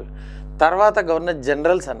ఉన్నవాళ్ళు. తర్వాత గవర్నర్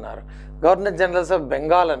జనరల్స్ అన్నారు. గవర్నర్ జనరల్స్ ఆఫ్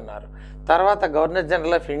బెంగాల్ అన్నారు. తర్వాత గవర్నర్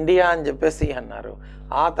జనరల్ ఆఫ్ ఇండియా అని చెప్పేసి అన్నారు.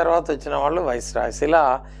 ఆ తర్వాత వచ్చిన వాళ్ళు వైస్ రాయ్స్. ఇలా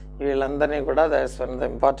వీళ్ళందరినీ కూడా that's one of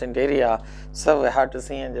the important area. So we have to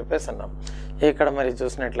see అని చెప్పేసి అన్నాం. ఇక్కడ మరి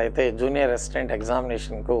చూసినట్లయితే జూనియర్ అసిస్టెంట్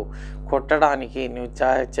ఎగ్జామినేషన్కు కొట్టడానికి నువ్వు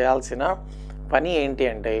చేయాల్సిన పని ఏంటి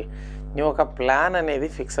అంటే నువ్వు ఒక ప్లాన్ అనేది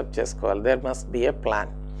ఫిక్సప్ చేసుకోవాలి. There must be A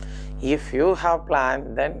plan. If you have plan,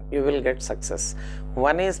 then you will get success.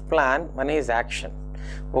 One is plan, one is action.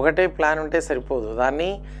 ఒకటే ప్లాన్ ఉంటే సరిపోదు, దాన్ని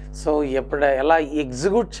ఎలా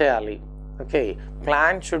ఎగ్జిక్యూట్ చేయాలి. Okay,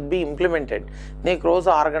 plan should be implemented. నీకు రోజు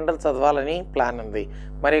 6 గంటలు చదవాలని ప్లాన్ ఉంది,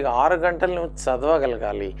 మరి 6 గంటలు నువ్వు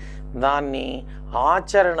చదవగలగాలి, దాన్ని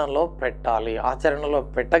ఆచరణలో పెట్టాలి. ఆచరణలో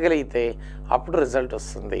పెట్టగలిగితే అప్పుడు రిజల్ట్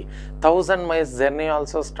వస్తుంది. 1000 miles journey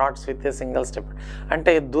also starts with a single step.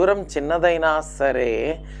 అంటే దూరం చిన్నదైనా సరే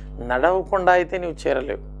నడవకుండా అయితే నువ్వు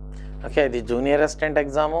చేరలేవు. ఓకే, అది junior assistant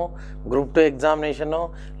exam, group 2 examination,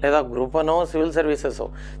 లేదా గ్రూప్ 1 సివిల్ సర్వీసెస్.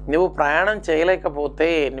 నువ్వు ప్రయాణం చేయలేకపోతే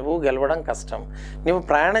నువ్వు గెలవడం కష్టం. నువ్వు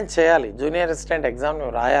ప్రయాణం చేయాలి. జూనియర్ అసిస్టెంట్ ఎగ్జామ్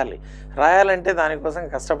నువ్వు రాయాలంటే దానికోసం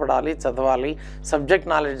కష్టపడాలి, చదవాలి, సబ్జెక్ట్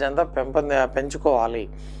నాలెడ్జ్ అంతా పెంచుకోవాలి.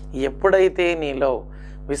 ఎప్పుడైతే నీలో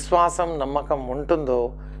విశ్వాసం, నమ్మకం ఉంటుందో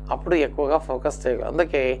అప్పుడు ఎక్కువగా ఫోకస్ చేయగలవు.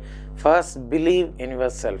 అందుకే first believe in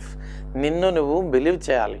your self. నిన్ను నువ్వు బిలీవ్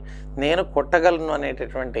చేయాలి. నేను కొట్టగలను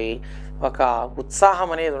అనేటటువంటి ఒక ఉత్సాహం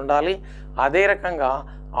అనేది ఉండాలి. అదే రకంగా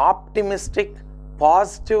ఆప్టిమిస్టిక్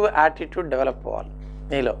పాజిటివ్ యాటిట్యూడ్ డెవలప్ అవ్వాలి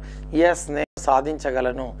నీలో. ఎస్, నేను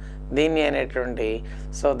సాధించగలను దీన్ని అనేటువంటి.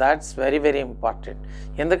 So that's very very important.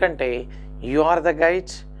 ఎందుకంటే you are the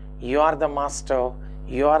guide, you are the master,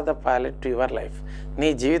 you are the pilot to your life. నీ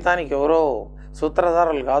జీవితానికి ఎవరో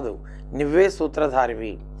సూత్రధారులు కాదు, నువ్వే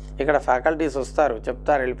సూత్రధారివి. ఇక్కడ ఫ్యాకల్టీస్ వస్తారు,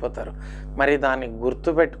 చెప్తారు, వెళ్ళిపోతారు. మరి దాన్ని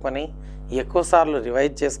గుర్తుపెట్టుకొని ఎక్కువసార్లు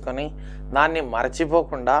రివైజ్ చేసుకొని దాన్ని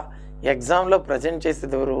మర్చిపోకుండా ఎగ్జామ్లో ప్రజెంట్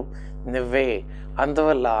చేసేది ఎవరు? నువ్వే.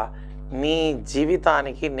 అందువల్ల నీ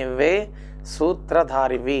జీవితానికి నువ్వే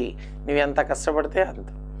సూత్రధారివి. నువ్వు ఎంత కష్టపడితే అంత.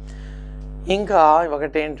 ఇంకా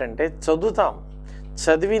ఒకటి ఏంటంటే చదువుతాం,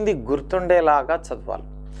 చదివింది గుర్తుండేలాగా చదవాలి.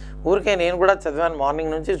 ఊరికే నేను కూడా చదివాను,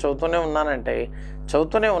 మార్నింగ్ నుంచి చదువుతూనే ఉన్నానంటే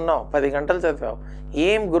చదువుతూనే ఉన్నావు, 10 గంటలు చదివావు,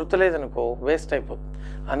 ఏం గుర్తులేదనుకో వేస్ట్ అయిపోతుంది.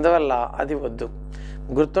 అందువల్ల అది వద్దు,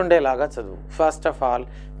 గుర్తుండేలాగా చదువు. First of all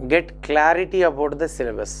get clarity about the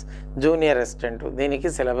syllabus. Junior assistant దీనికి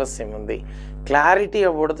సిలబస్ ఏముంది, క్లారిటీ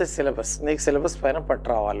అబౌట్ ద సిలబస్. నీకు సిలబస్ పైన పట్టు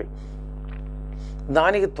రావాలి.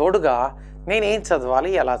 దానికి తోడుగా నేనేం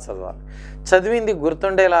చదవాలి, ఎలా చదవాలి, చదివింది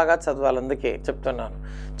గుర్తుండేలాగా చదవాలి. అందుకే చెప్తున్నాను,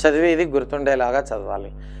 చదివేది గుర్తుండేలాగా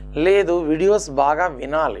చదవాలి. లేదు, వీడియోస్ బాగా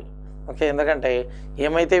వినాలి. ఓకే, ఎందుకంటే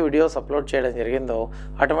ఏమైతే వీడియోస్ అప్లోడ్ చేయడం జరిగిందో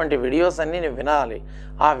అటువంటి వీడియోస్ అన్నీ నువ్వు వినాలి.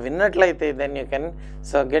 ఆ విన్నట్లయితే then you can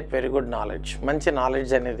get very good knowledge. మంచి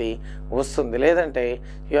నాలెడ్జ్ అనేది వస్తుంది. లేదంటే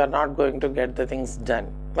you are not going to get the things done.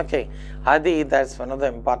 Okay, that's one of the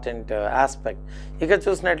important aspect. ఇక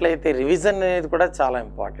చూసినట్లయితే రివిజన్ అనేది కూడా చాలా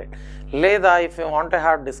ఇంపార్టెంట్. లేదా if you want to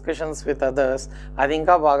have discussions with others, అది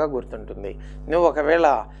ఇంకా బాగా గుర్తుంటుంది. నువ్వు ఒకవేళ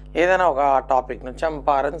ఏదైనా ఒక టాపిక్ను,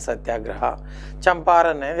 చంపారన్ సత్యాగ్రహ,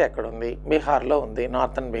 చంపారన్ అనేది ఎక్కడుంది? బీహార్లో ఉంది,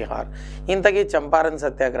 నార్థన్ బీహార్. ఇంతకీ చంపారన్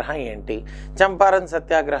సత్యాగ్రహం ఏంటి? చంపారన్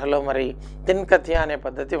సత్యాగ్రహంలో మరి తిన్కథియా అనే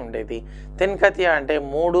పద్ధతి ఉండేది. తిన్కథియా అంటే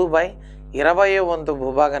 3/20 వంతు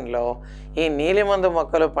భూభాగంలో ఈ నీలిమందు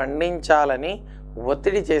మొక్కలు పండించాలని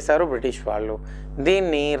ఒత్తిడి చేశారు బ్రిటిష్ వాళ్ళు.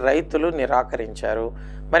 దీన్ని రైతులు నిరాకరించారు.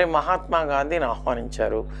 మరి మహాత్మా గాంధీని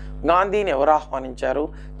ఆహ్వానించారు. గాంధీని ఎవరు ఆహ్వానించారు?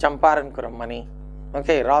 చంపారన్కు రమ్మని.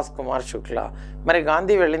 ఓకే, రాజ్ కుమార్ శుక్లా. మరి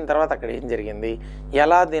గాంధీ వెళ్ళిన తర్వాత అక్కడ ఏం జరిగింది,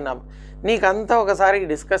 ఎలా నీకంతా ఒకసారి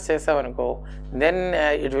discuss చేసావనుకో, then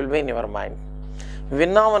it will be in your mind.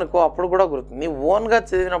 విన్నామనుకో అప్పుడు కూడా గుర్తుంది, నీ ఓన్గా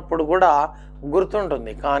చదివినప్పుడు కూడా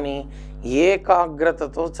గుర్తుంటుంది. కానీ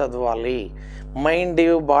ఏకాగ్రతతో చదవాలి. Mind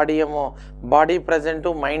body present,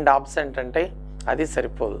 mind absent అంటే అది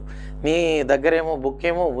సరిపోదు. నీ దగ్గరేమో బుక్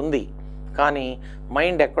ఏమో ఉంది కానీ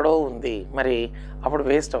మైండ్ ఎక్కడో ఉంది, మరి అప్పుడు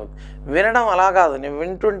వేస్ట్ అవుతుంది. వినడం అలా కాదు, నువ్వు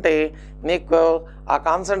వింటుంటే నీకు ఆ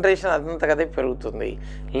కాన్సన్ట్రేషన్ అదంతకదే పెరుగుతుంది.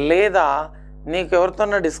 లేదా నీకు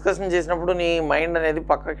ఎవరితోన్నా డిస్కషన్ చేసినప్పుడు నీ మైండ్ అనేది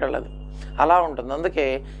పక్కకి వెళ్ళదు, అలా ఉంటుంది. అందుకే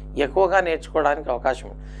ఎక్కువగా నేర్చుకోవడానికి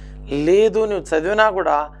అవకాశం లేదు. నువ్వు చదివినా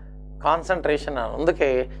కూడా కాన్సన్ట్రేషన్, అందుకే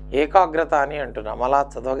ఏకాగ్రత అని అంటున్నాం. అలా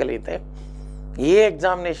చదవగలిగితే ఏ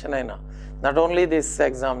ఎగ్జామినేషన్ అయినా, not only this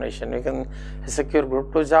examination, we can secure group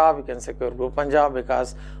 2 job, we can secure group 1 job, because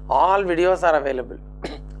all videos are available.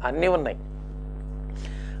 అన్నీ ఉన్నాయి,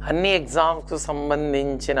 అన్ని ఎగ్జామ్స్కు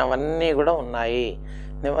సంబంధించినవన్నీ కూడా ఉన్నాయి.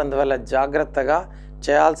 నువ్వు అందువల్ల జాగ్రత్తగా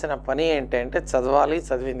చేయాల్సిన పని ఏంటంటే చదవాలి.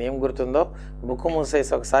 చదివింది ఏం గుర్తుందో బుక్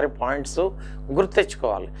మూసేసి ఒకసారి పాయింట్స్ గుర్తు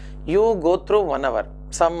తెచ్చుకోవాలి. You go through 1 hour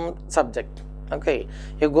some subject. Okay,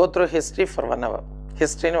 you go through history for 1 hour,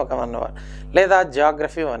 హిస్టరీని ఒక 1 hour, లేదా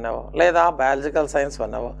జియోగ్రఫీ 1 hour, లేదా బయాలజికల్ సైన్స్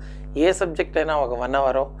 1 hour. ఏ సబ్జెక్ట్ అయినా ఒక 1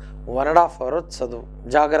 hour, 1.5 hour చదువు,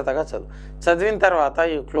 జాగ్రత్తగా చదువు. చదివిన తర్వాత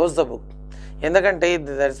యూ క్లోజ్ ద బుక్. ఎందుకంటే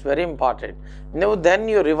దట్స్ వెరీ ఇంపార్టెంట్. నువ్వు దెన్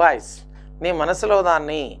యూ రివైజ్. నీ మనసులో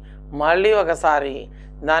దాన్ని మళ్ళీ ఒకసారి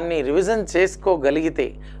దాన్ని రివిజన్ చేసుకోగలిగితే,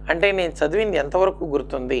 అంటే నేను చదివింది ఎంతవరకు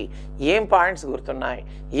గుర్తుంది, ఏం పాయింట్స్ గుర్తున్నాయి,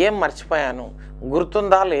 ఏం మర్చిపోయాను,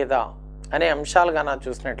 గుర్తుందా లేదా అనే అంశాలుగా నా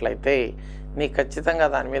చూసినట్లయితే నీకు ఖచ్చితంగా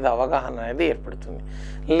దాని మీద అవగాహన అనేది ఏర్పడుతుంది.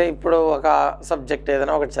 ఇప్పుడు ఒక సబ్జెక్ట్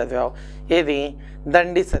ఏదైనా ఒకటి చదివావు, ఏది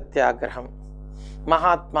దండి సత్యాగ్రహం,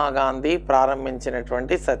 మహాత్మా గాంధీ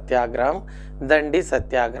ప్రారంభించినటువంటి సత్యాగ్రహం దండి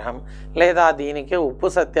సత్యాగ్రహం, లేదా దీనికి ఉప్పు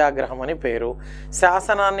సత్యాగ్రహం అని పేరు.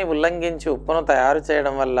 శాసనాన్ని ఉల్లంఘించి ఉప్పును తయారు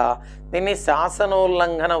చేయడం వల్ల దీన్ని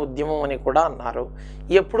శాసనోల్లంఘన ఉద్యమం అని కూడా అన్నారు.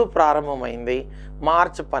 ఎప్పుడు ప్రారంభమైంది?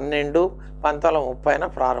 మార్చి 12, 1930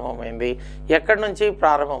 ప్రారంభమైంది. ఎక్కడి నుంచి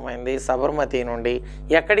ప్రారంభమైంది? సబర్మతి నుండి.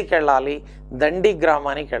 ఎక్కడికి వెళ్ళాలి? దండి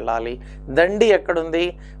గ్రామానికి వెళ్ళాలి. దండి ఎక్కడుంది?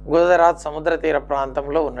 గుజరాత్ సముద్ర తీర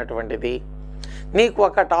ప్రాంతంలో ఉన్నటువంటిది. నీకు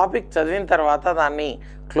ఒక టాపిక్ చదివిన తర్వాత దాన్ని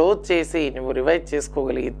క్లోజ్ చేసి నువ్వు రివైజ్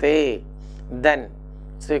చేసుకోగలిగితే then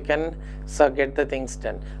you can get the things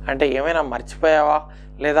done. అంటే ఏమైనా మర్చిపోయావా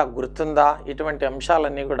లేదా గుర్తుందా? ఇటువంటి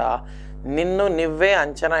అంశాలన్నీ కూడా నిన్ను నువ్వే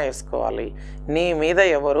అంచనా వేసుకోవాలి. నీ మీద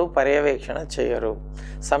ఎవరు పర్యవేక్షణ చేయరు.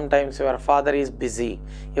 Some times your father is busy,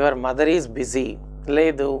 your mother is busy,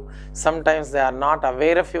 లేదు some times they are not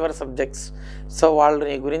aware of your subjects. So వాళ్ళు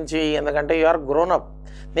నీ గురించి, ఎందుకంటే యు ఆర్ గ్రోన్ అప్,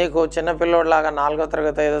 నీకు చిన్నపిల్లోడ్లాగా 4వ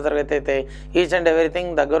తరగతి 5వ తరగతి అయితే ఈచ్ అండ్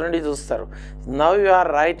ఎవ్రీథింగ్ దగ్గర నుండి చూస్తారు. Now you are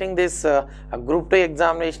writing this group 2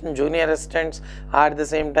 examination, junior assistants, at the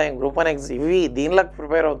same time group 1 ఇవి దీనిలోకి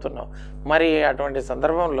ప్రిపేర్ అవుతున్నావు. మరి అటువంటి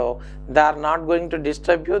సందర్భంలో they are not going to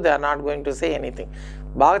disturb you, they are not going to say anything.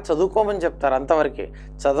 బాగా చదువుకోమని చెప్తారు, అంతవరకే.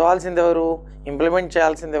 చదవాల్సింది ఎవరు? ఇంప్లిమెంట్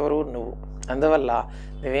చేయాల్సింది ఎవరు? నువ్వు. అందువల్ల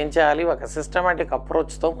నువ్వేం చేయాలి? ఒక సిస్టమేటిక్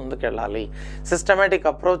అప్రోచ్తో ముందుకెళ్ళాలి. సిస్టమేటిక్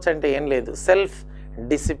అప్రోచ్ అంటే ఏం లేదు, సెల్ఫ్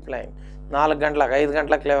డిసిప్లైన్. 4 గంటలకు 5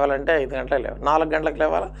 గంటలకు లేవాలంటే 5 గంటలకు లేవాలి, 4 గంటలకు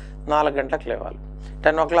లేవాలా 4 గంటలకు లేవాలి,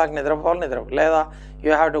 10 o'clock నిద్రపోవాలి, లేదా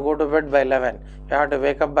you have to go to bed by 11, you have to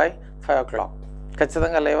wake up by 5 o'clock.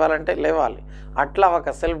 ఖచ్చితంగా లేవాలంటే లేవాలి. అట్లా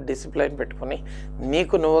ఒక సెల్ఫ్ డిసిప్లైన్ పెట్టుకుని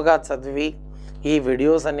నీకు నువ్వుగా చదివి ఈ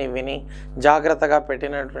వీడియోస్ అన్ని విని జాగ్రత్తగా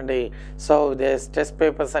పెట్టినటువంటి టెస్ట్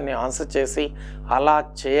పేపర్స్ అన్ని ఆన్సర్ చేసి అలా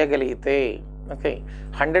చేయగలిగితే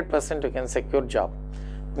 100% యూ కెన్ సెక్యూర్ జాబ్.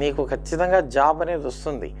 నీకు ఖచ్చితంగా జాబ్ అనేది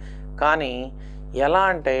వస్తుంది. కానీ ఎలా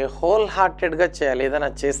అంటే హోల్ హార్టెడ్గా చేయాలి. ఏదైనా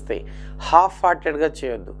చేస్తే హాఫ్ హార్టెడ్గా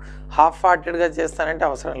చేయొద్దు. హాఫ్ హార్టెడ్గా చేస్తానంటే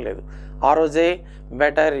అవసరం లేదు, ఆ రోజే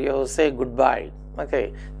better you say good bye.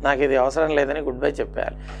 నాకు ఇది అవసరం లేదని గుడ్ బై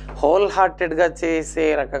చెప్పేయాలి. హోల్ హార్టెడ్గా చేసే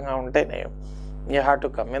రకంగా ఉంటేనే యూ హ్యావ్ టు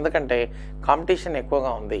కమ్. ఎందుకంటే కాంపిటీషన్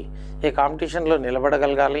ఎక్కువగా ఉంది. ఈ కాంపిటీషన్లో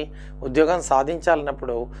నిలబడగలగాలి. ఉద్యోగం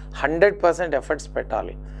సాధించాలన్నప్పుడు 100% ఎఫర్ట్స్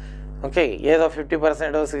పెట్టాలి. ఏదో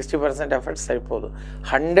 50% 60% ఎఫర్ట్స్ సరిపోదు.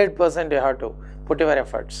 100% you have to put your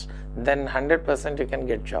efforts, then 100% you can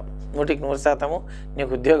get job. 100%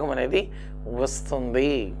 నీకు ఉద్యోగం అనేది వస్తుంది.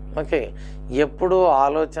 ఎప్పుడు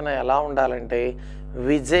ఆలోచన ఎలా ఉండాలంటే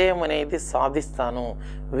విజయం అనేది సాధిస్తాను,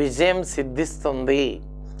 విజయం సిద్ధిస్తుంది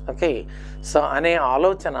సో అనే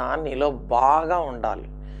ఆలోచన నీలో బాగా ఉండాలి.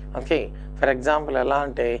 ఫర్ ఎగ్జాంపుల్ ఎలా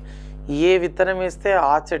అంటే ఏ విత్తనం వేస్తే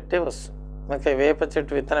ఆ చెట్టే వస్తుంది. వేప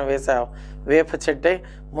చెట్టు విత్తనం వేసావు, వేప చెట్టే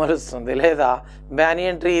మొలుస్తుంది, లేదా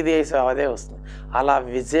బ్యానియన్ ట్రీ ఇది వేసావు అదే వస్తుంది. అలా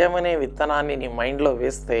విజయం అనే విత్తనాన్ని నీ మైండ్లో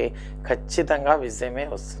వేస్తే ఖచ్చితంగా విజయమే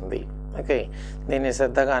వస్తుంది. దీన్ని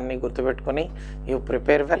శ్రద్ధగా అన్నీ గుర్తుపెట్టుకొని you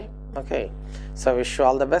prepare well. So wish you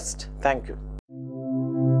all the best. Thank you.